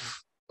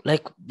himself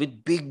like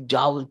with big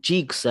jowl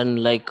cheeks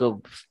and like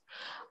and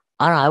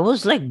I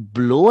was like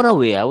blown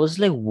away. I was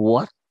like,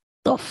 what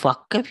the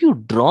fuck have you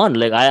drawn?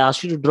 Like, I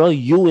asked you to draw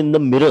you in the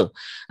mirror.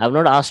 I've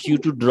not asked you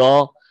to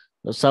draw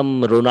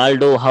some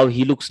Ronaldo, how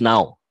he looks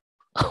now.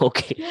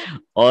 Okay.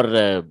 Or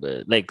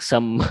like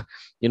some,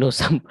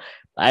 some,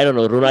 I don't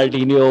know,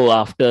 Ronaldinho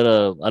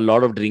after a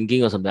lot of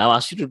drinking or something. I've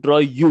asked you to draw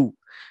you.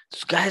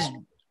 This guy's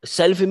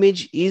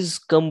self-image is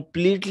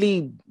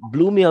completely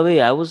blew me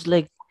away. I was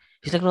like,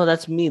 he's like, no,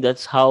 that's me.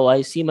 That's how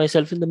I see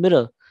myself in the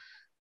mirror.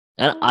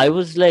 And I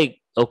was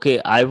like,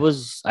 okay, I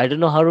don't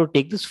know how to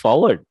take this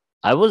forward.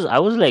 I got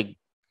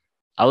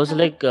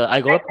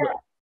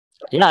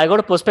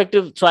a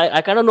perspective. So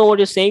I kind of know what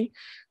you're saying,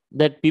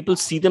 that people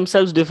see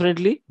themselves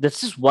differently. That's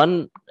just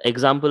one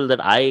example that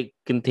I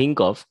can think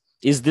of.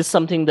 Is this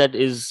something that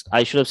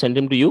I should have sent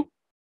him to you?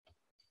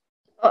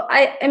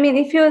 I mean,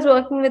 if he was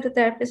working with a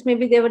therapist,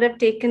 maybe they would have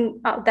taken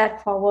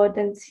that forward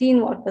and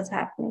seen what was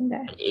happening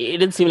there. It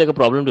didn't seem like a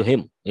problem to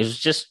him. It's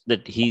just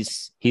that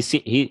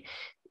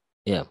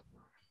yeah.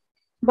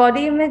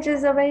 Body image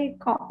is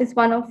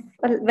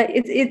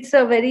it's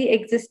a very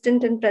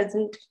existent and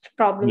present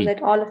problem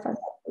that all of us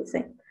are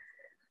facing.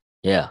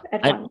 Yeah.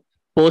 And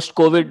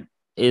post-COVID,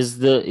 is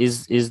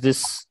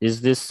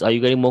this? Are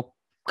you getting more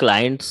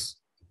clients,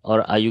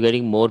 or are you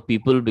getting more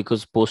people?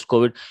 Because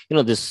post-COVID,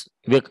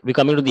 we're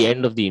coming to the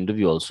end of the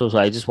interview also. So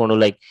I just want to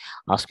like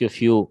ask you a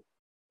few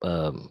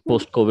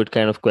post-COVID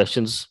kind of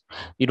questions.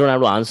 You don't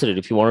have to answer it.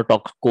 If you want to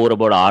talk core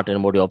about art and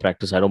about your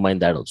practice, I don't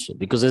mind that also,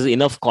 because there's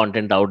enough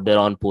content out there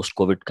on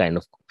post-COVID kind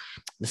of.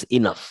 There's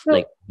enough.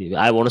 Like,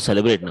 I want to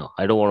celebrate now.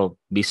 I don't want to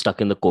be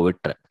stuck in the COVID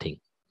thing.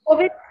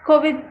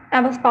 COVID,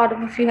 I was part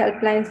of a few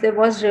helplines. There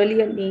was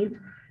really a need.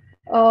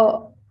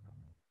 I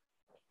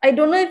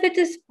don't know if it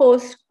is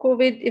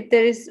post-COVID, if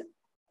there is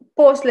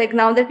post, like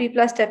now that people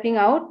are stepping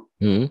out.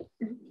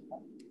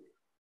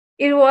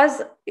 It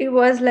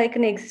was like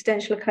an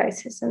existential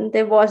crisis, and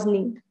there was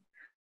need.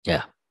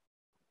 Yeah.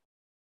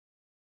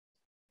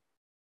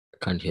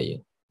 Can't hear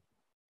you.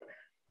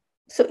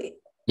 So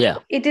Yeah.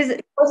 It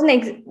was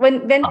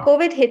when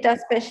COVID hit us,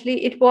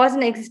 especially, it was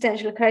an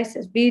existential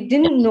crisis. We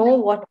didn't know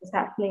what was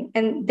happening,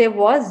 and there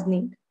was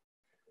need.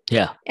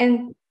 Yeah.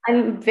 And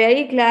I'm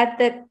very glad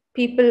that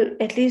people,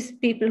 at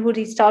least people who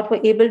reached out, were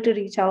able to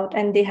reach out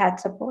and they had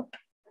support.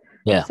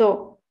 Yeah.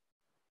 So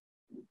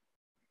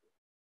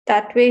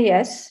that way,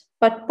 yes.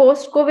 But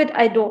post-COVID,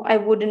 I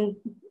wouldn't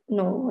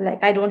know.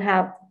 Like, I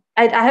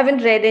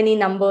haven't read any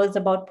numbers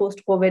about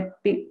post-COVID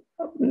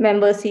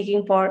members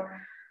seeking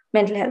for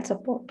mental health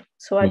support.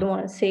 So I don't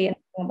want to say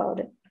anything about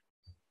it.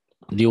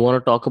 Do you want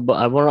to talk about?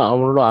 I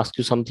want to ask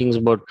you some things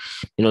about,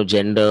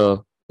 gender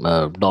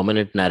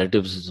dominant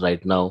narratives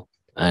right now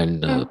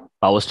and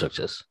power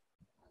structures.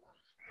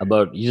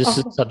 About this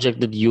is a subject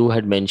that you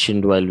had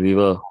mentioned while we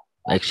were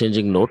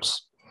exchanging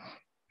notes.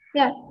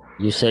 Yeah.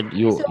 You said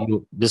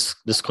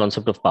this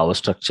concept of power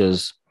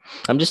structures.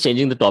 I'm just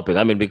changing the topic.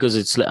 I mean, because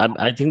it's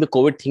I think the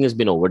COVID thing has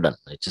been overdone.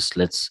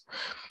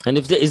 And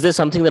if is there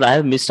something that I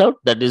have missed out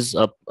that is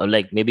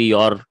like maybe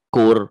your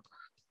core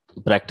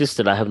practice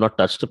that I have not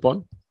touched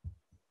upon?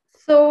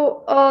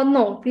 So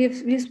no,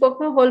 we've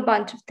spoken a whole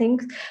bunch of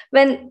things.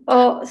 When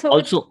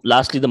also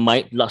lastly, the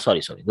mind.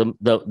 Sorry,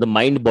 the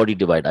mind body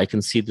divide. I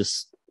can see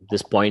this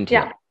point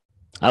here.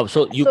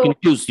 So you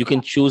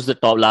can choose the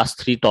last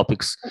three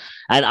topics,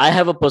 and I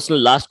have a personal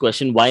last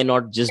question. Why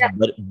not just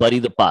bury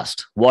the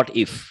past? What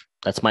if?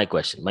 That's my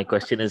question. My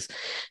question is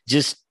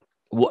just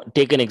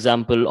take an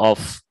example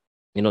of,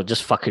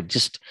 just fuck it.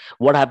 Just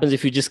what happens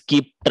if you just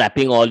keep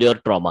trapping all your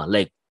trauma?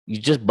 Like you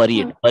just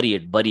bury it.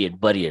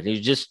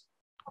 You just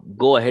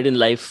go ahead in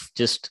life,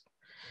 just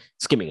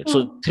skimming it.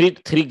 So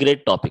three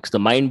great topics: the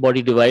mind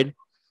body divide,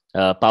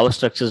 power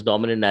structures,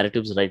 dominant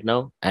narratives right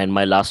now. And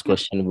my last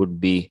question would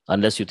be,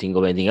 unless you think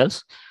of anything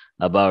else,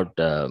 about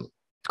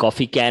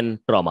coffee can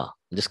trauma.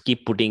 Just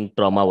keep putting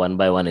trauma one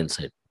by one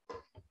inside.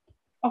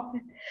 Okay.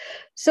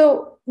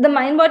 So the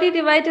mind body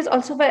divide is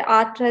also why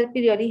art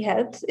therapy really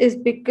helps, is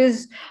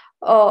because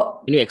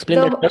can you explain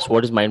that first?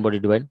 What is mind body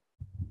divide?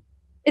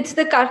 It's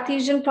the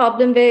Cartesian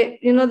problem where,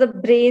 the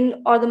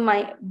brain or the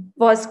mind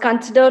was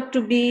considered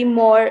to be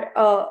more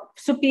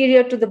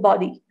superior to the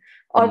body,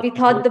 or we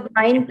thought the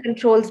mind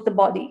controls the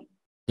body.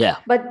 Yeah.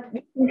 But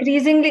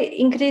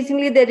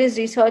increasingly, there is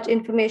research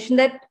information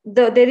that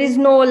there is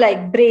no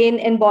like brain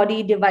and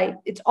body divide.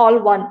 It's all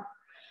one.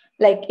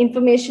 Like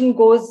information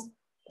goes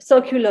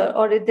circular,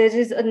 or there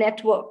is a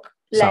network.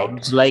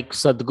 Sounds like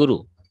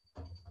Sadhguru.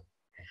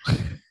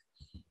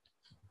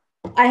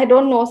 I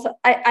don't know.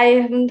 I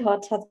haven't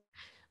heard Sadhguru.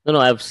 No,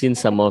 I've seen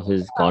some of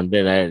his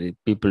content.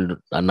 People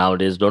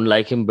nowadays don't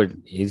like him, but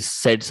he's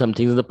said some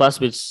things in the past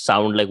which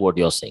sound like what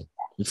you're saying.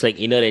 It's like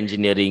inner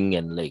engineering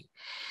and like,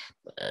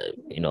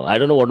 I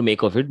don't know what to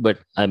make of it, but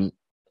I'm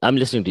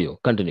listening to you.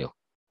 Continue.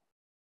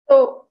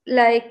 So,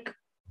 like,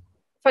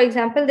 for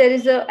example, there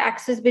is an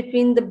axis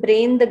between the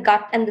brain, the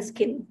gut, and the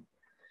skin.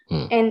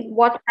 And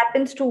what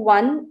happens to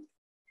one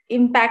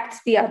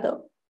impacts the other.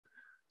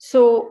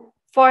 So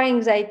for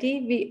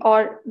anxiety,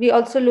 we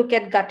also look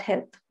at gut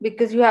health,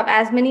 because you have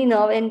as many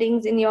nerve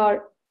endings in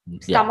your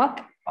stomach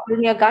or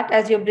in your gut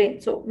as your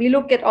brain. So we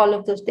look at all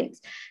of those things.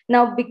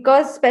 Now,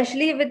 because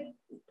especially with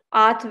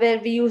art where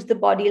we use the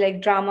body,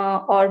 like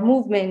drama or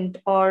movement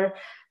or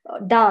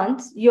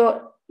dance,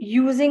 you're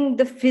using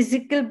the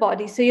physical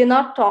body. So you're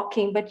not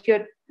talking, but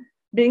you're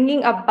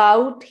bringing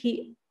about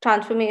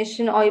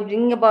transformation, or you're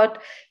bringing about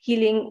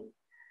healing.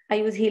 I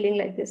use healing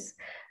like this.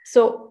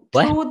 So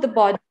through the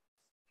body.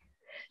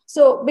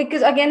 So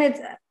because again, it's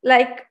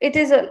like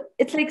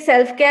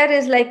self-care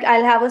is like,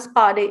 I'll have a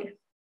spa day.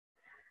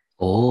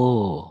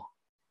 Oh.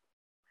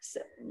 So,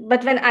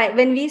 but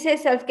when we say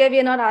self-care, we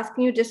are not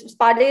asking you just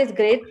spa day is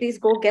great. Please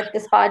go get the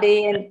spa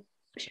day and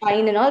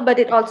shine and all. But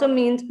it also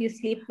means you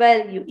sleep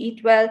well, you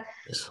eat well,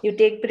 you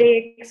take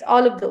breaks,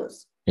 all of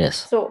those.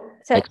 Yes. So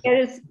self-care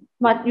is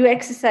you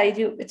exercise.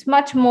 It's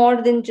much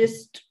more than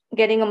just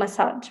getting a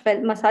massage.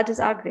 Well, massages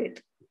are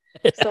great.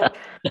 So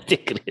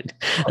great.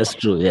 That's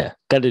true. Yeah.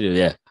 Continue.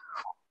 Yeah.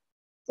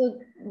 So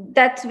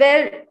that's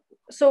where,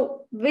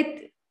 so with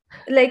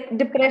like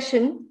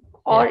depression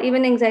or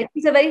even anxiety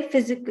is a very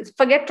physical,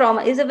 forget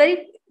trauma, is a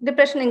very,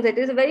 depression,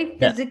 anxiety is a very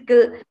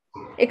physical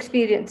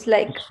experience.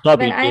 Like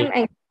when I'm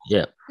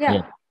anxious,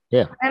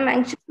 I'm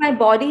anxious, my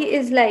body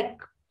is like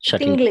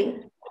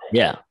tingling.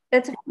 Yeah.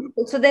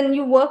 So then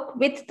you work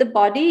with the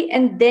body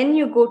and then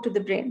you go to the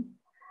brain.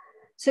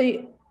 So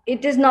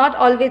it is not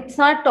always, it's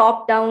not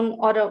top down,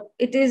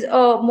 it is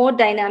a more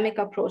dynamic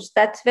approach.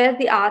 That's where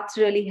the arts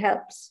really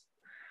helps.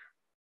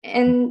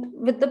 And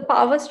with the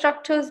power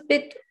structures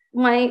bit,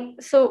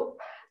 so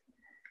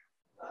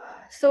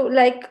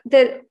like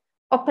the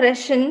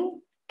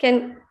oppression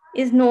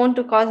is known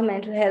to cause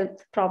mental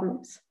health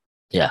problems.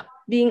 Yeah.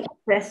 Being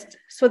oppressed.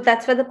 So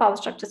that's where the power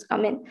structures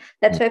come in.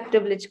 That's where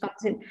privilege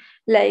comes in.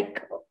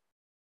 Like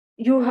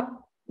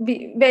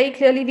very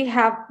clearly we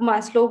have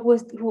Maslow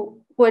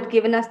who had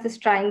given us this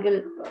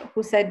triangle,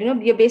 who said,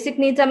 your basic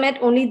needs are met,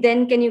 only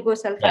then can you go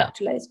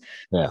self-actualize.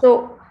 Yeah.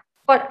 So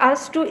for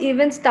us to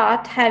even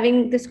start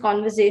having this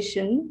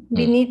conversation,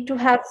 we need to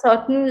have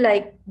certain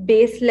like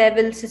base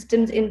level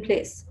systems in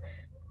place.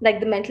 Like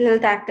the Mental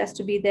Health Act has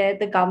to be there,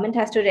 the government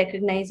has to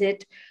recognize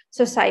it.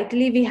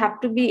 Societally, we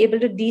have to be able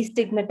to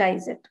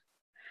destigmatize it.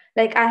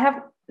 Like I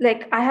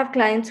have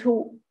clients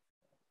who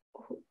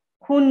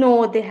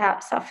know they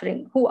have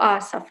suffering, who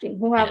are suffering,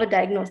 who have a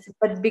diagnosis,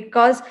 but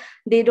because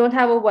they don't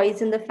have a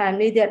voice in the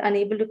family, they are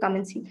unable to come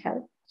and seek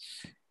help.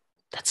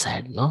 That's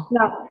sad, no?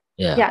 Now,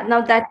 Yeah.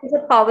 now that is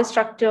a power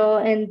structure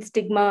and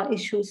stigma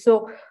issue.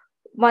 So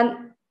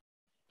one,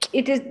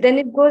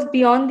 it goes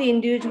beyond the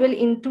individual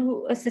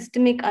into a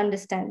systemic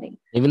understanding.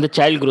 Even the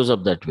child grows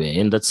up that way,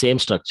 in that same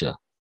structure.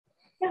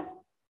 Yeah.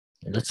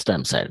 That's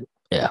damn sad.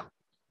 Yeah.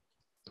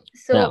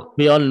 Yeah. So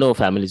We all know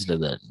families like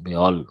that. We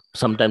all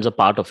sometimes a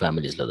part of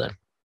families like that.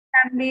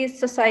 family,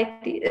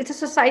 society, it's a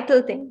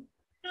societal thing.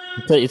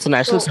 It's a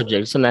national So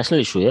subject. It's a national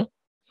issue. Yeah.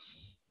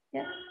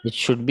 yeah, It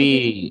should it is.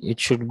 be. It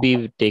should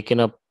be taken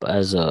up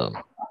as a.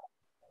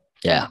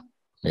 Yeah.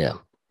 Yeah.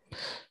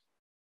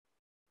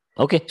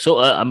 Okay. So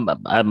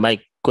my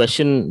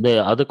question,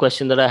 the other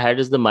question that I had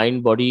is the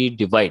mind-body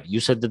divide. You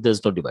said that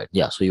there's no divide.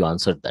 Yeah. So you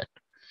answered that.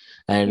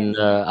 And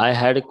Yes. I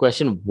had a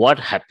question. What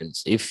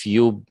happens if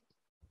you?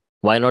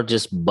 Why not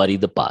just bury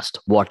the past?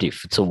 What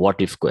if? It's a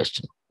what if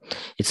question.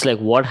 It's like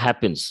what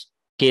happens?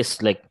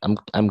 Case like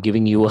I'm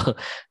giving you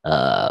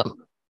a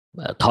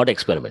thought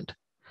experiment.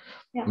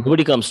 Yeah.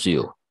 Nobody comes to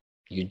you.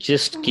 You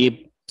just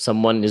keep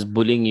someone is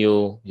bullying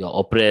you. You're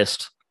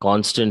oppressed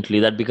constantly.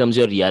 That becomes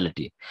your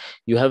reality.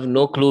 You have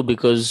no clue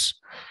because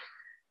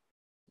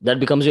that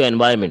becomes your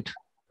environment,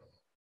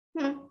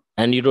 Hmm.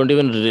 and you don't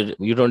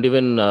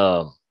even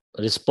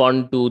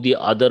respond to the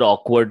other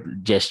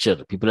awkward gesture.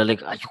 People are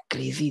like, "Are you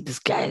crazy? This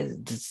guy,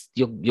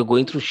 you're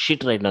going through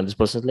shit right now." This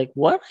person's like,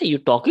 "What are you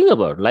talking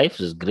about? Life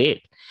is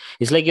great."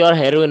 It's like you're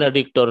a heroin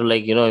addict, or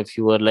like if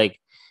you were like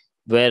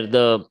where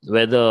the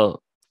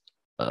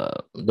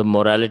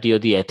morality or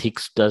the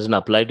ethics doesn't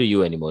apply to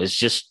you anymore. It's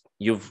just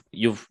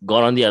you've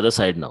gone on the other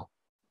side now.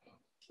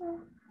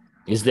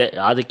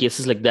 Are there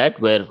cases like that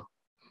where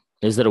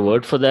is there a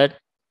word for that?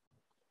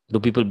 Do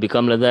people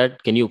become like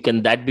that?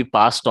 Can that be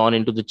passed on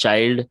into the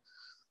child?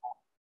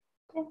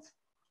 Yes.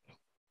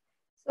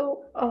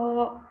 So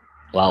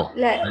Wow.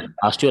 let, I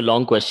asked you a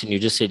long question. You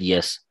just said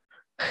yes.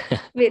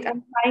 wait,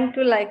 I'm trying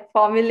to like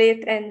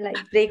formulate and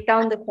like break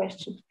down the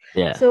question.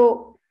 Yeah.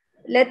 So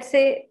let's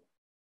say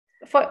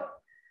for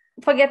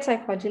forget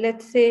psychology.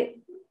 Let's say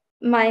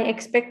my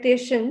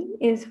expectation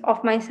is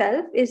of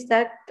myself is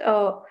that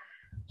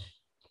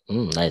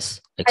Nice.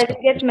 I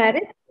will get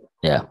married.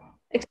 Yeah.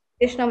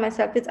 Expectation of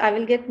myself is I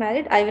will get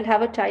married, I will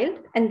have a child,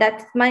 and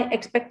that's my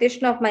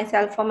expectation of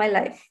myself for my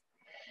life.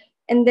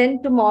 And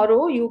then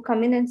tomorrow you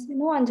come in and say,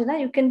 no, Anjana,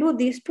 you can do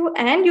these two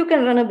and you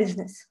can run a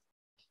business.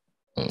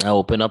 I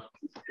open up.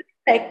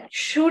 Like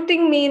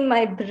shooting me in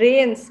my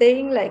brain,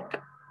 saying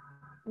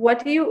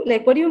what do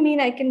you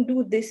mean I can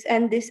do this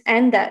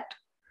and that?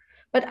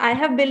 But I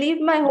have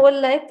believed my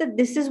whole life that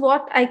this is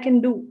what I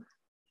can do.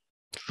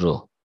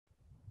 True.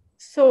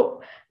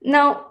 So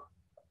now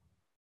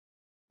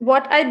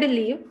what I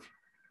believe,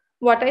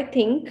 what I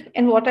think,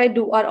 and what I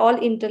do are all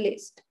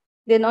interlaced.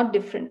 They're not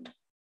different.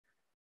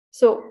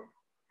 So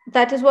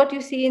that is what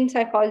you see in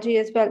psychology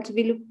as well. So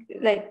we look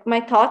like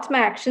my thoughts, my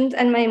actions,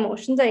 and my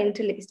emotions are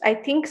interlaced. I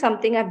think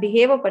something, I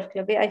behave a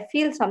particular way. I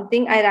feel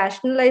something, I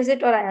rationalize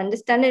it or I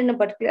understand it in a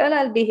particular way, and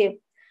I'll behave.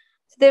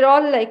 So they're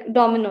all like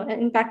domino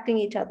and impacting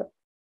each other.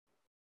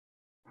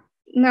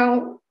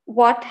 Now,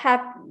 what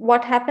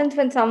happens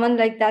when someone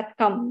like that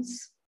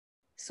comes?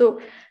 So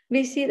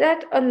we see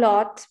that a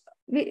lot.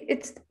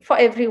 It's for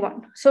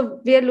everyone. So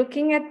we are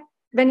looking at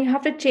when you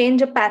have to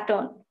change a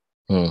pattern.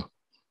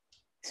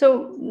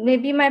 So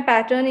maybe my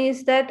pattern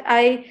is that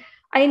I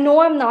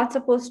know I'm not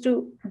supposed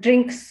to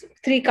drink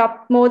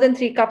more than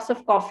 3 cups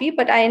of coffee,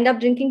 but I end up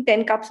drinking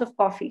 10 cups of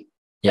coffee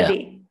a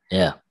day.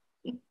 Yeah.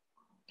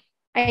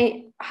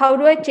 How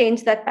do I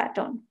change that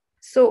pattern?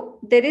 So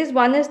there is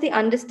one is the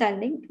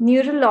understanding.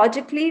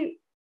 Neurologically,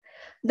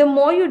 the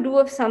more you do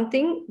of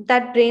something,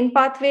 that brain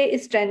pathway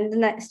is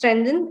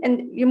strengthened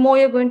and the more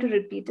you're going to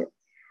repeat it.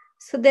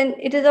 So then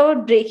it is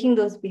about breaking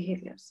those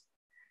behaviors.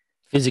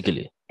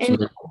 Physically. So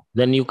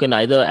then you can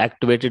either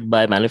activate it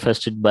by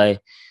manifest it by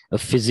a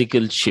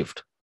physical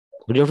shift.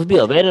 But you have to be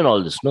aware in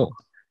all this, no?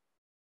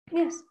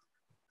 Yes.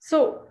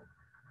 So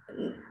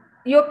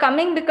you're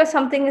coming because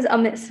something is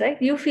amiss,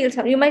 right? You feel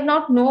something. You might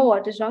not know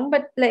what is wrong,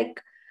 but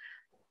like,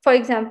 for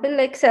example,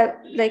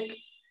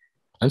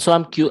 and so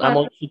I'm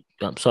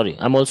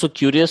also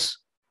curious,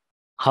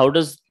 how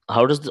does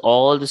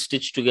all this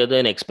stitch together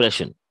in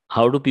expression?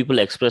 How do people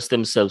express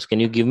themselves?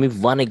 Can you give me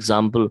one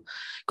example?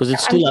 Because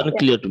it's still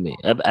unclear to me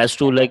as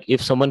to like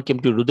if someone came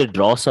to do they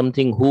draw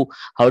something,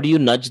 how do you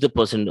nudge the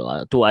person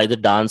to either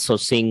dance or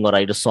sing or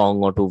write a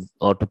song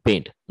or to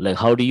paint? Like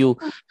how do you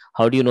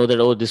know that,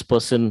 oh, this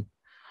person,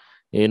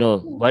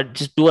 but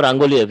just do a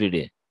rangoli every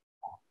day?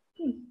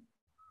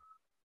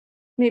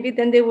 Maybe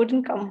then they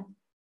wouldn't come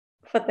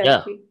for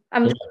therapy.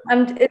 Yeah.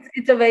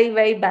 It's a very,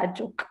 very bad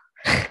joke.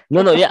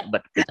 No, yeah,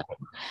 but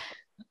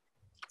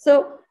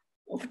So,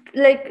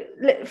 like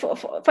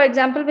for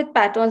example, with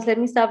patterns, let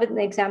me start with an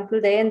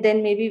example there, and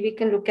then maybe we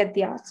can look at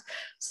the arts.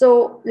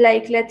 So,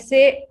 like, let's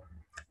say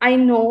I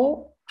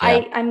know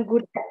I'm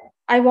good.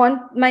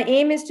 My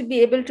aim is to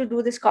be able to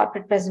do this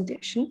corporate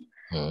presentation,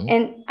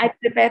 and I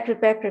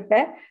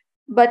prepare,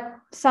 but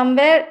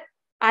somewhere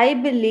I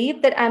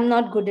believe that I'm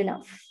not good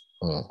enough,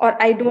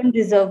 or I don't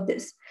deserve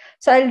this.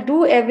 So I'll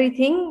do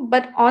everything,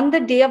 but on the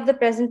day of the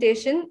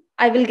presentation,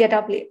 I will get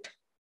up late.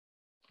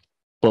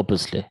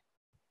 Purposely.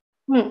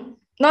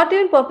 Not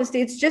even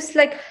purposely. It's just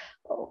like,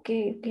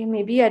 okay,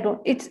 maybe I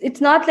don't.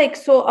 It's not like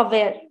so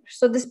aware.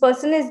 So this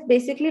person is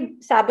basically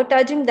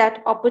sabotaging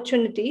that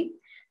opportunity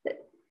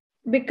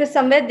because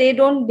somewhere they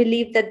don't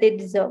believe that they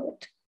deserve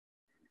it.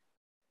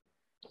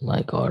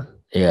 My God.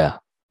 Yeah.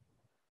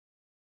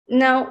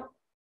 Now,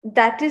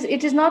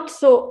 it is not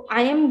so.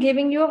 I am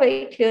giving you a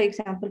very clear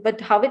example,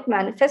 but how it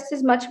manifests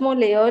is much more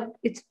layered.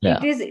 It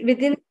is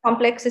within a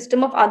complex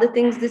system of other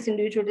things this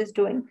individual is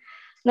doing.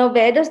 Now,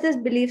 where does this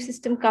belief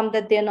system come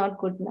that they're not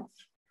good enough?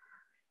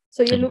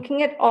 So you're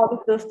looking at all of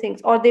those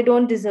things, or they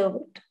don't deserve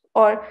it,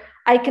 or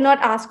I cannot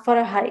ask for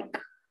a hike.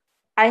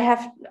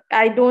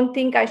 I don't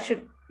think I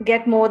should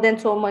get more than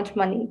so much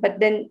money, but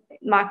then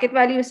market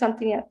value is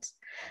something else.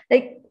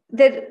 Like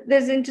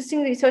there's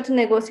interesting research and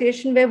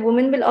negotiation where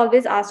women will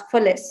always ask for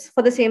less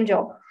for the same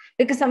job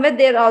because somewhere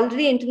they're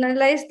already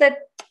internalized that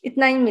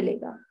itna hi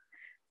milega.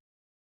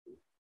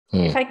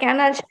 If I can,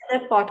 I'll share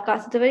that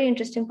podcast. It's a very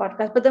interesting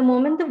podcast. But the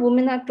moment the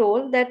women are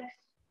told that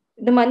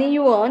the money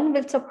you earn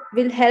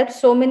will help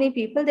so many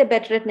people, they're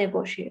better at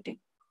negotiating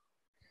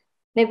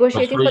for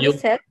the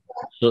self.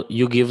 So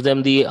you give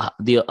them the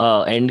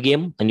end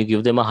game, and you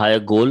give them a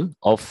higher goal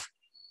of.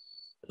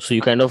 So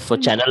you kind of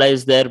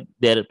channelize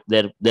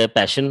their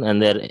passion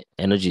and their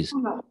energies.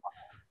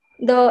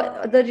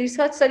 The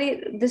research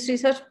study, this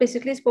research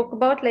basically spoke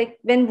about like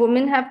when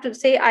women have to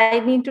say,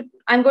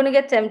 I'm going to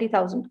get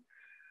 70,000,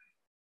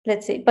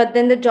 let's say, but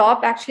then the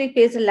job actually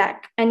pays 1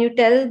 lakh, and you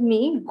tell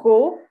me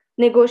go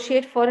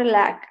negotiate for 1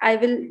 lakh, I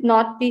will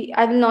not be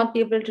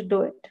able to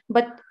do it.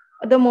 But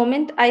the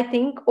moment I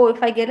think, oh,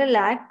 if I get 1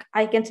 lakh,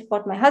 I can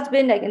support my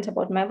husband, I can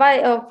support my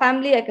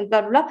family, I can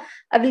blah, blah, blah,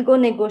 I will go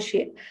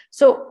negotiate.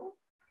 So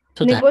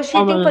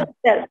negotiating for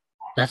self.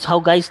 That's how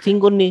guys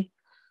think only.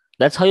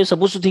 That's how you're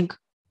supposed to think.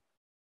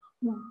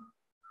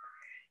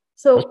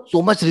 So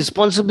much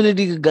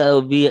responsibility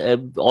we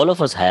all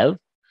of us have.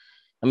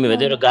 I mean,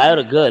 whether you're a guy or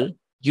a girl,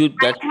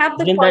 I have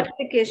the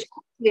qualifications.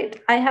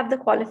 Wait, I have the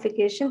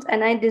qualifications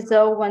and I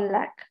deserve 1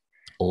 lakh.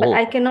 But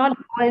I cannot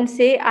go and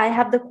say I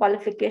have the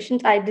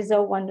qualifications, I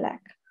deserve 1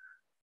 lakh.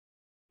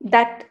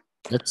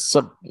 That's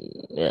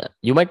yeah.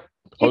 You might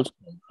also.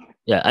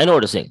 Yeah, I know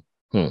what you're saying.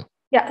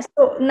 Yeah.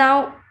 So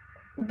now,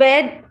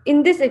 where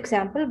in this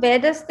example, where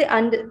does the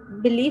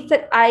belief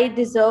that I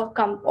deserve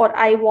come, or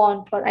I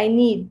want, or I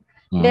need?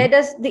 Where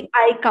does the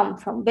I come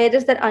from? Where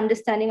does that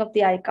understanding of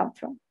the I come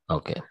from?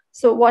 Okay.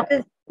 So what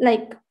is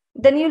like?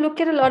 Then you look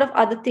at a lot of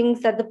other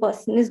things that the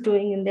person is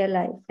doing in their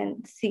life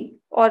and see.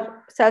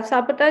 Or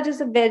self-sabotage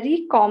is a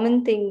very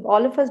common thing.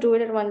 All of us do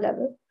it at one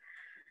level.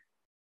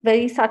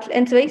 Very subtle,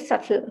 and it's very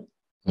subtle.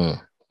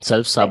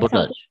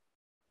 Self-sabotage.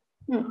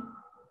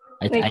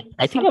 I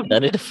think I've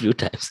done it a few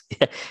times.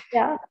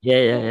 Yeah.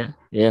 And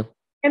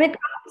it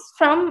comes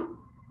from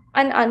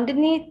an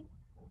underneath,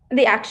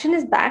 the action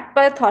is backed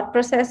by a thought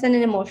process and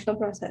an emotional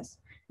process.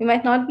 You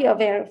might not be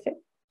aware of it.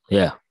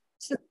 Yeah.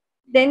 So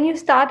then you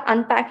start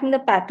unpacking the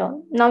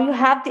pattern. Now you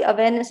have the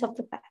awareness of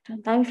the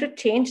pattern. Now you should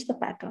change the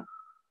pattern.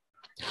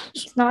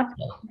 It's not.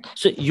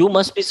 So you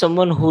must be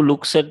someone who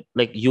looks at,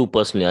 like you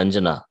personally,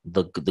 Anjana,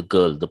 the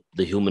girl,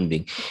 the human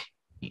being.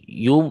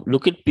 You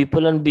look at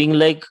people and being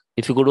like,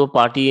 if you go to a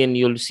party and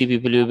you'll see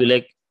people, you'll be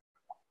like,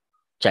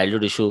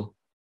 childhood issue,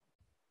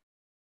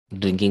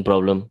 drinking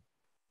problem,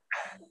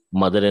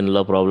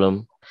 mother-in-law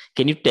problem.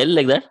 Can you tell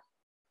like that?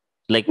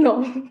 Like,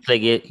 no.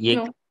 Like,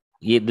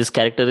 this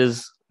character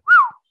is...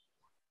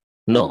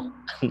 No.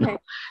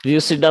 You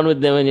sit down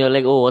with them and you're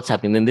like, oh, what's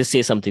happening? Then they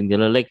say something.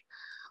 They're like,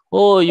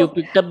 oh, you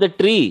picked up the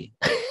tree.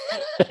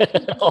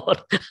 or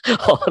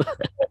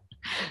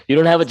you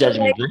don't have a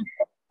judgment, right?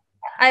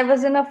 I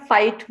was in a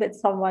fight with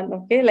someone,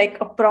 okay, like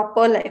a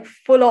proper, like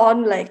full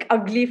on, like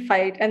ugly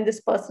fight. And this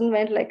person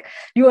went like,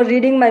 you are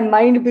reading my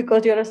mind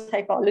because you're a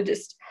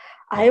psychologist.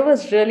 I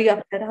was really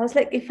upset. I was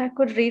like, if I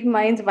could read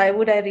minds, why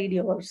would I read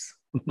yours?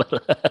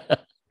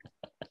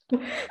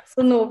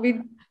 So no,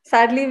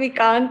 sadly we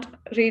can't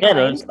read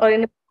minds.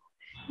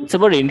 It's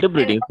about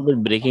interpreting, it's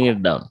about breaking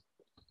it down.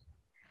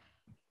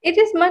 It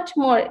is much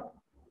more.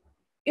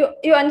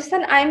 You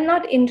understand? I'm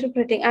not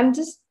interpreting. I'm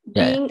just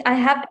being. I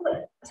have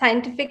the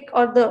scientific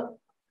or the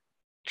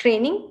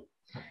training,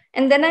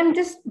 and then I'm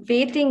just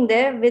waiting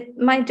there with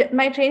my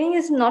training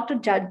is not to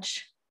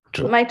judge.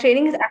 True. My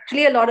training is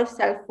actually a lot of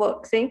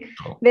self-work, saying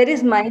where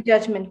is my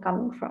judgment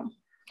coming from?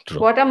 True.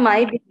 What are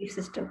my belief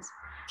systems?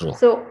 True.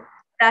 So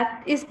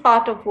that is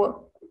part of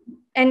work.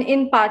 And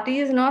in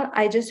parties,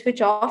 I just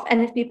switch off.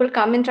 And if people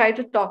come and try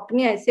to talk to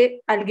me, I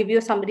say, I'll give you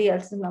somebody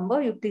else's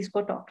number. You please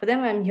go talk to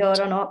them. I'm here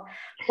on a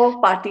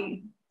work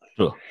party.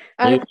 True.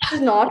 And if this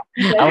is not,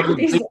 I was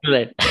please.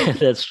 right.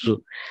 That's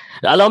true.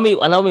 Allow me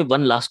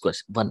one last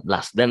question. One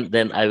last.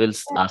 Then I will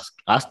ask.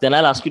 Then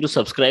I'll ask you to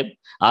subscribe.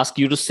 Ask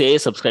you to say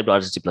subscribe to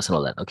Artistic Plus and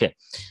all that. Okay.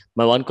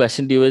 My one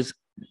question to you is,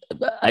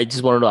 I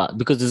just wanted to ask,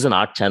 because this is an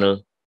art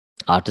channel.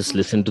 Artists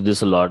listen to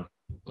this a lot,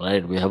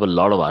 right? We have a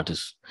lot of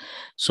artists.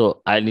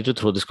 So I need to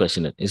throw this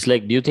question in. It's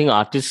like, do you think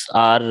artists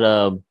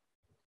are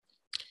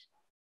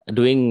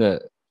doing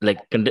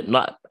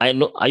I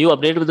know. Are you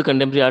updated with the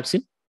contemporary art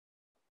scene?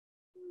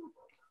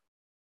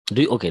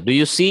 Do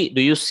you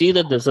see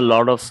that there's a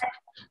lot of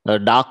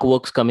dark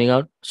works coming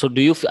out? So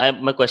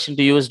my question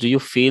to you is, do you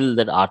feel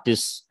that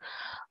artists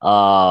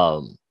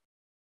help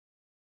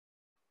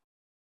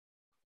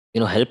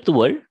the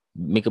world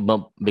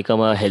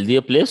become a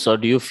healthier place, or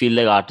do you feel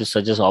like artists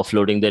are just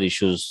offloading their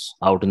issues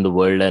out in the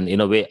world and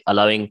in a way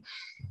allowing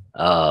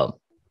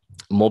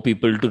more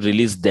people to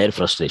release their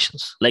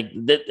frustrations?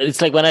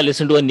 It's like when I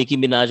listen to a Nicki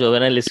Minaj, or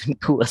when I listen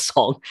to a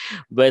song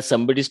where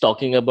somebody's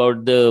talking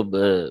about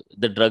the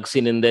drug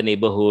scene in their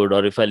neighborhood,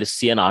 or if I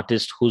see an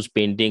artist who's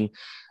painting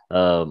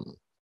the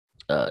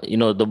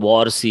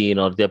war scene,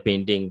 or they're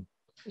painting,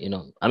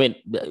 I mean,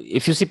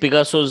 if you see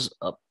Picasso's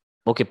a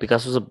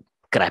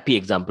crappy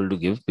example to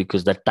give,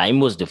 because that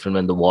time was different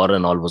when the war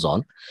and all was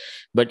on.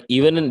 But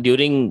even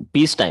during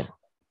peacetime,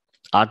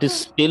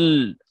 artists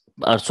still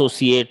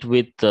associate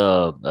with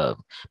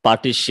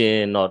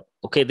partition, or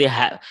they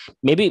have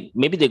maybe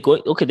they're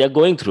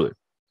going through it,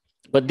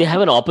 but they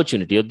have an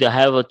opportunity, or they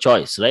have a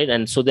choice, right?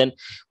 And so then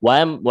why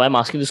I'm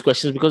asking this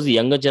question is because the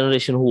younger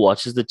generation who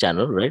watches the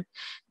channel, right,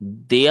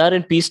 they are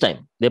in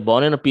peacetime. They're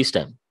born in a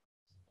peacetime.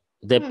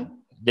 They're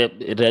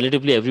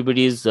relatively,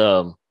 everybody is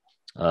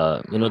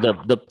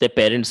their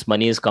parents'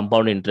 money is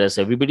compound interest.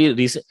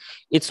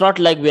 It's not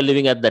like we're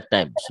living at that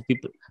time.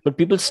 So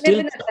people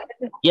still,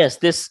 yes,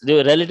 there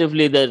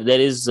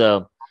is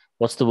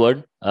what's the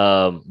word?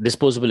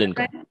 Disposable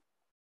income.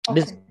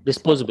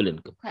 Disposable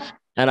income.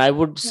 And I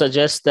would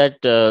suggest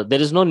that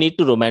there is no need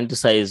to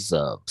romanticize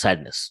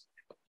sadness,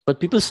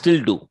 but people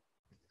still do,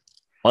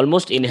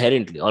 almost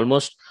inherently,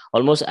 almost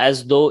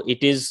as though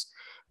it is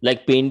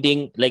like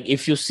painting. Like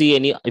if you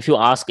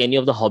ask any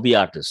of the hobby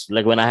artists,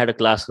 like when I had a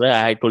class,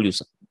 right, I told you,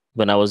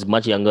 when I was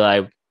much younger,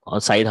 I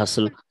on side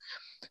hustle.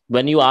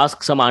 When you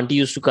ask, some auntie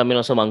used to come in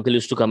or some uncle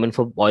used to come in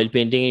for oil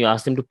painting, and you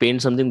ask them to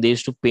paint something, they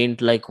used to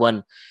paint like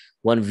one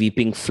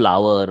weeping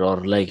flower, or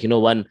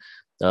one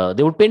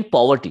they would paint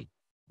poverty.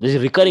 There's a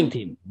recurring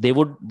theme. They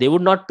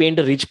would not paint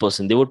a rich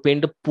person. They would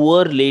paint a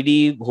poor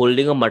lady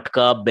holding a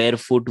matka,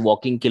 barefoot,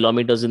 walking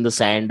kilometers in the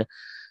sand,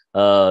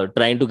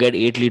 trying to get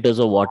 8 liters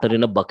of water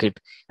in a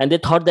bucket, and they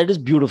thought that is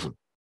beautiful.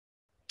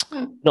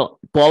 No,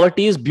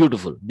 poverty is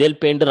beautiful. They'll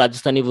paint a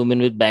Rajasthani woman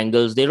with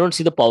bangles. They don't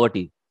see the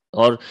poverty.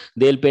 Or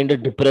they'll paint a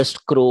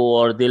depressed crow,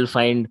 or they'll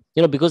find,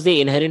 because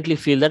they inherently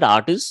feel that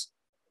art is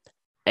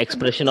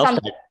expression of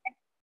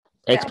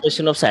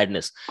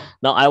sadness.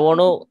 Now, I want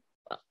to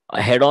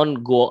head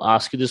on go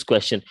ask you this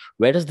question.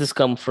 Where does this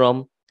come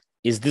from?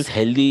 Is this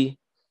healthy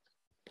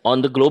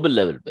on the global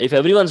level? If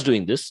everyone's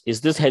doing this, is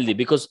this healthy?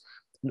 Because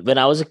when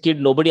I was a kid,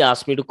 nobody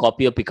asked me to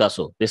copy a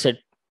Picasso. They said,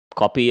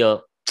 copy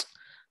a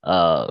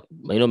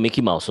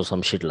Mickey Mouse or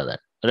some shit like that.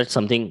 That's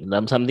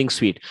something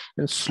sweet.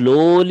 And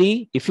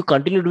slowly, if you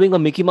continue doing a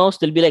Mickey Mouse,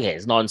 they'll be like, hey,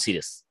 he's not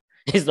serious.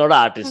 He's not an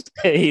artist.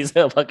 He's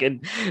a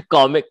fucking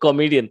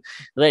comedian,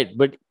 right?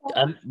 But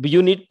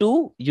you need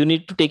to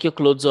take your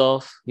clothes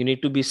off. You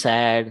need to be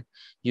sad.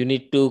 You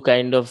need to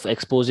kind of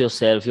expose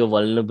yourself, your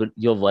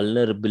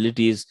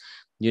vulnerabilities.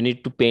 You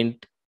need to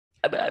paint.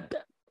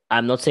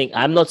 I'm not saying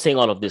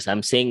all of this.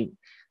 I'm saying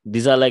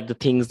these are like the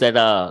things that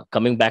are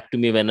coming back to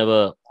me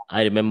whenever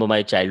I remember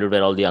my childhood,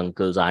 where all the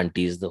uncles,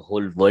 aunties, the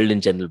whole world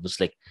in general was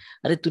like,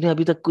 "Arey, तूने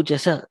अभी तक कुछ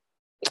ऐसा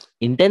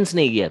intense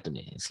नहीं किया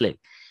तूने." It's like,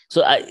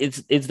 so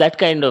it's that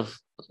kind of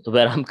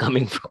where I'm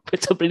coming from.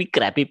 It's a pretty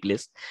crappy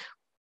place,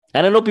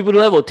 and I know people who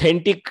have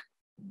authentic,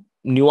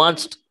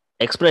 nuanced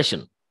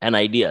expression and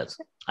ideas.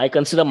 I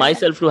consider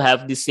myself to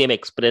have the same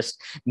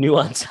expressed,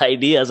 nuanced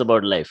ideas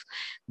about life,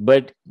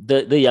 but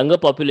the younger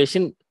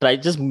population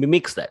just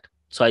mimics that.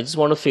 So I just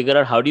want to figure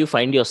out, how do you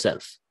find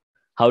yourself?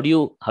 How do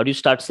you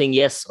start saying,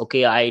 yes,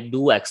 okay, I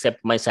do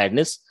accept my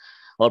sadness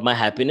or my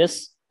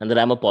happiness, and that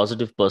I'm a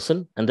positive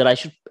person, and that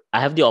I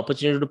have the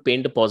opportunity to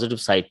paint a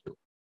positive side too,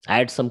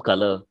 add some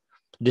color,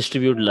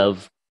 distribute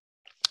love.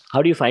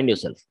 How do you find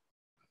yourself?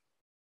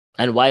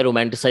 And why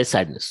romanticize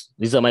sadness?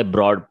 These are my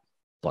broad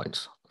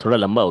points. Thoda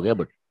lamba ho gaya,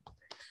 but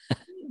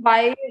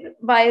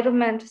why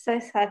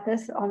romanticize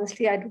sadness?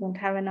 Honestly, I don't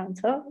have an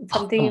answer. It's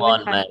something come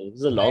on, man. This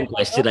is a long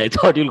question. I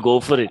thought you'll go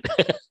for it.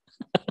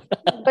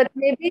 But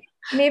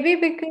maybe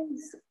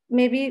because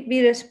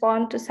we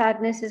respond to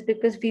sadness is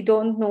because we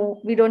don't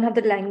have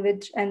the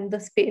language and the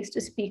space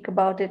to speak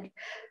about it.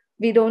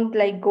 We don't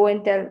go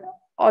and tell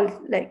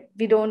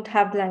we don't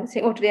have the language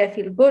saying, oh, today I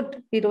feel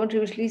good. We don't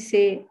usually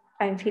say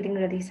I'm feeling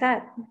really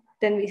sad.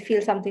 then we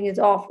feel something is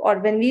off. Or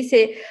when we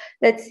say,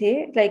 let's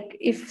say, like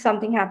if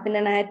something happened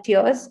and I had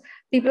tears,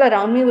 people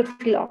around me would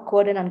feel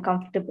awkward and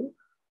uncomfortable.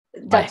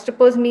 Why?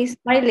 Juxtapose me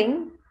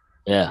smiling,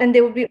 Yeah. and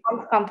they would be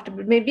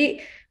uncomfortable.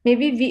 Maybe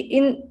we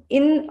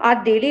in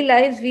our daily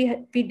lives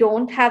we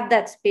don't have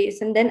that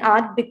space, and then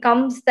art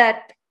becomes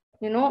that,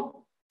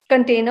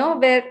 container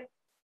where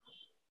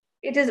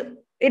it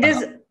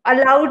is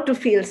allowed to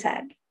feel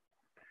sad.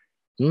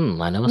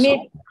 I never saw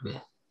it that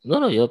way.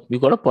 No, you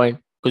got a point.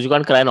 Because you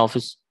can't cry in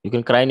office. You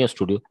can cry in your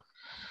studio.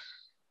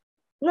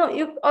 No,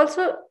 you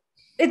also,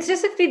 it's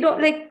just if we don't,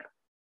 like,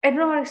 I don't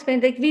know how to explain.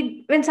 Like,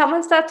 when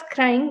someone starts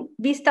crying,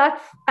 we start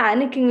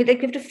panicking. We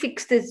have to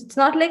fix this. It's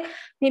not like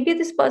maybe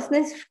this person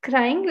is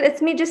crying.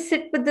 Let me just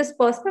sit with this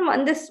person.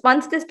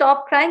 Once they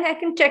stop crying, I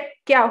can check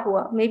kya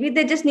hua. Maybe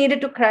they just needed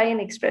to cry and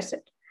express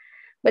it.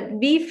 But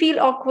we feel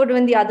awkward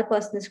when the other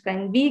person is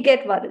crying. We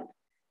get worried.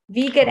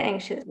 We get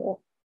anxious.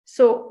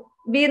 So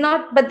we're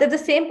not, but if the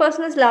same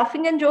person is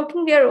laughing and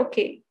joking, we are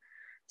okay.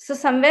 So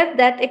somewhere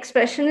that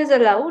expression is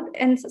allowed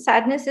and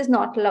sadness is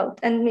not allowed.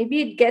 And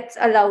maybe it gets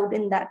allowed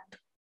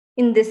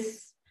in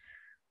this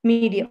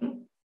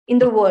medium, in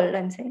the world,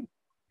 I'm saying.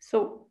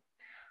 So,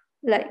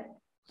 like.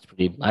 It's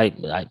pretty,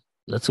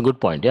 that's a good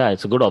point. Yeah,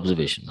 it's a good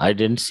observation. I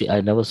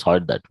never saw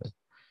it that way.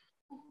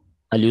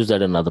 I'll use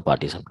that in another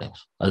party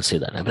sometimes. I'll say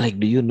that. I'm like,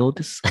 do you know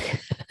this?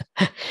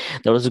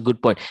 That was a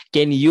good point.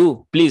 Can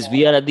you, please,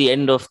 we are at the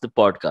end of the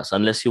podcast,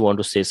 unless you want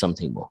to say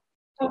something more.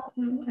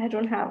 I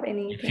don't have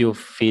anything. If you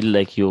feel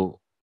like you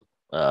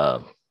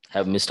have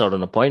missed out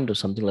on a point or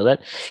something like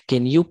that,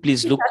 can you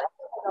please look?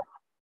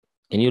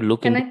 Can you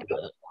look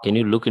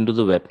into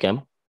the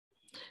webcam,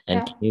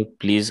 and can you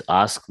please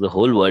ask the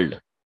whole world,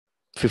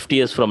 50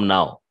 years from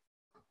now,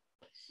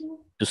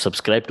 to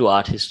subscribe to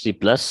Art History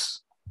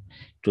Plus,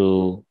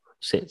 to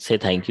say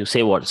thank you,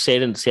 say what, say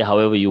it, and say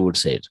however you would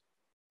say it.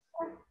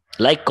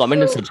 Like,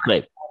 comment, and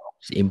subscribe.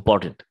 It's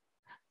important.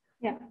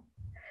 Yeah.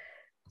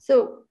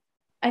 So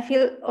I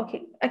feel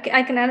okay.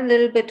 I can add a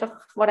little bit of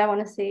what I want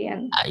to say,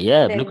 and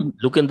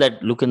look in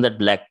that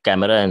black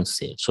camera and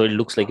say it. So it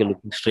looks like you're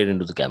looking straight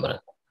into the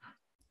camera.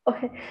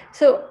 Okay.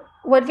 So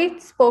what we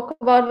spoke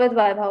about with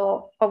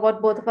Vaibhav, or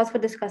what both of us were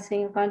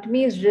discussing, according to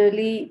me, is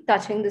really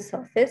touching the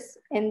surface.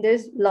 And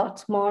there's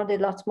lots more. There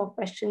are lots more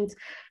questions.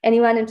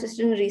 Anyone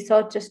interested in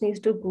research just needs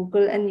to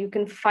Google, and you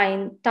can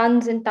find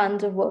tons and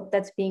tons of work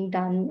that's being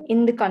done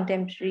in the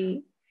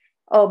contemporary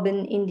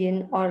urban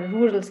Indian or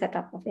rural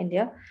setup of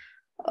India.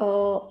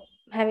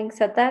 Having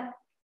said that,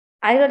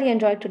 I really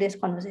enjoyed today's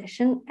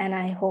conversation, and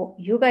I hope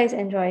you guys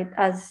enjoyed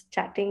us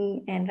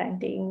chatting and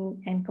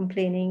ranting and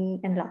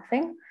complaining and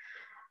laughing.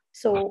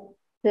 So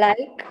like,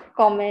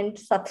 comment,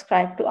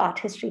 subscribe to Art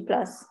History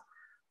Plus.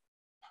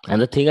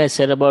 And the thing I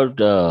said about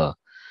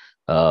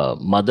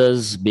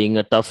mothers being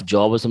a tough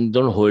job or something,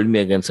 don't hold me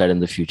against that in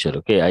the future.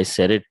 Okay, I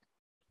said it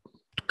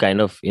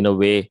kind of in a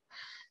way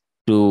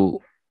to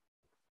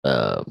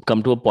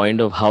come to a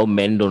point of how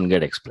men don't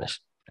get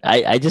expression.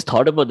 I just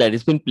thought about that.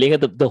 It's been playing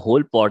at the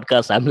whole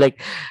podcast. I'm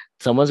like,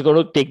 someone's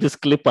going to take this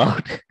clip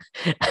out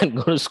and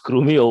going to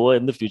screw me over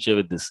in the future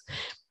with this.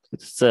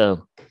 It's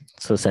a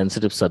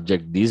sensitive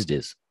subject these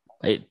days.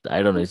 I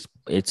don't know.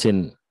 It's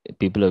in,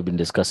 people have been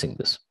discussing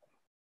this.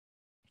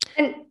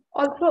 And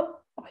also,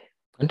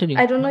 continue.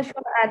 I don't know if you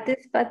want to add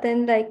this, but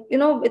then, like,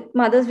 with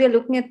mothers, we are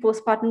looking at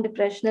postpartum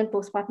depression and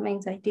postpartum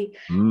anxiety,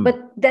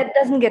 but that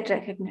doesn't get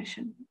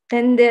recognition.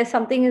 Then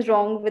something is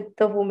wrong with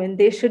the woman.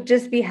 They should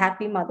just be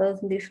happy mothers,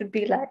 and they should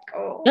be like,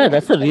 oh. Yeah,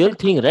 that's the real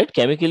thing, right?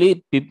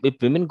 Chemically,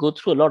 if women go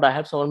through a lot, I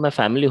have someone in my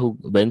family who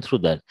went through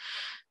that,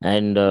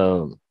 and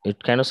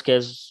it kind of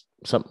scares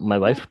my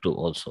wife too.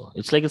 Also,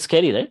 it's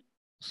scary, right?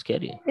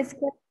 Scary.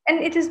 And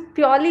it is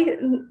purely, a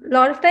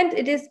lot of times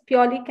it is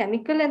purely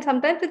chemical, and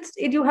sometimes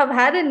you have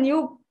had a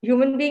new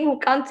human being who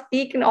can't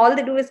speak, and all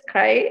they do is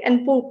cry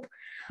and poop.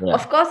 Yeah.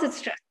 Of course, it's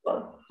stressful.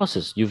 Of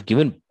course, you've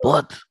given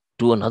birth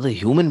to another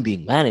human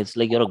being, man. It's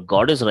like you're a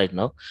goddess right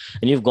now,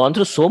 and you've gone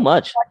through so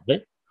much,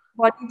 right?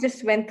 Body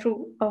just went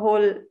through a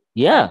whole.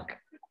 Yeah,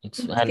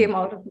 came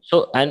out of it.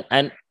 So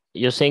and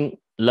you're saying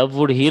love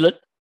would heal it.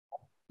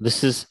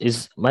 This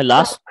is my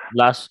last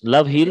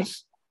love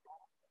heals.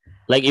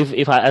 Like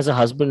if I, as a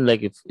husband,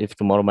 like if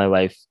tomorrow my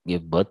wife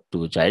gave birth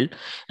to a child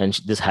and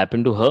this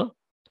happened to her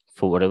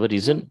for whatever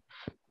reason,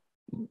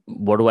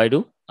 what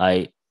do?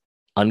 I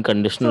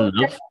unconditional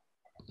love.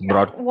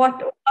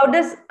 How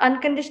does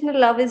unconditional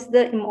love is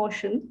the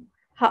emotion?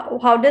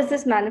 How does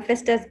this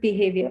manifest as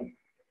behavior?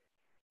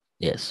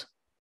 Yes.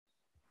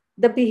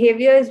 The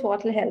behavior is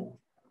what will help.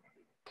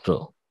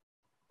 True.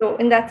 So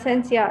in that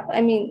sense, yeah,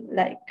 I mean,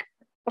 like.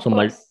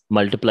 So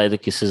multiply the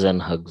kisses and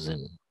hugs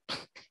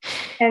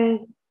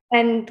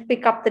and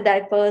pick up the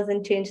diapers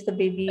and change the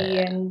baby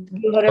and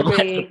give her a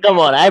break. Come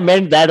on, I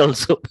meant that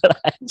also. But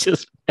I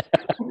just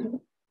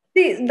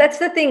see, that's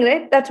the thing,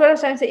 right? That's what I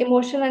was trying to say,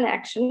 emotion and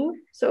action.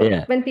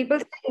 So when people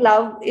say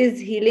love is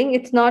healing,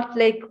 it's not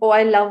like, oh,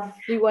 I love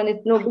you,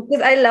 and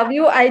because I love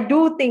you, I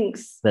do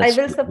things. I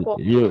will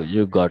support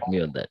you. Got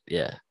me on that.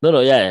 Yeah. No,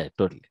 yeah,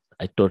 totally.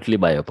 I totally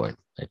buy your point.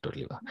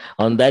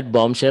 On that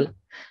bombshell,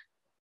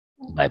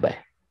 Bye-bye.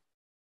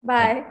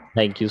 Bye.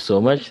 Thank you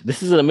so much.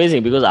 This is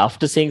amazing because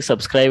after saying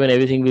subscribe and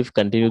everything, we've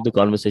continued the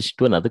conversation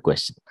to another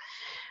question.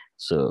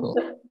 So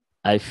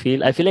I feel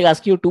like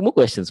asking you 2 more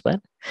questions,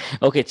 man.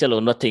 Okay,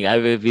 chalo, nothing.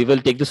 We will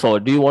take this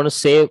forward. Do you want to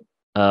say?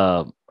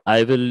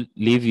 I will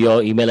leave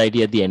your email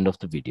ID at the end of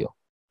the video.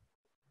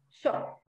 Sure.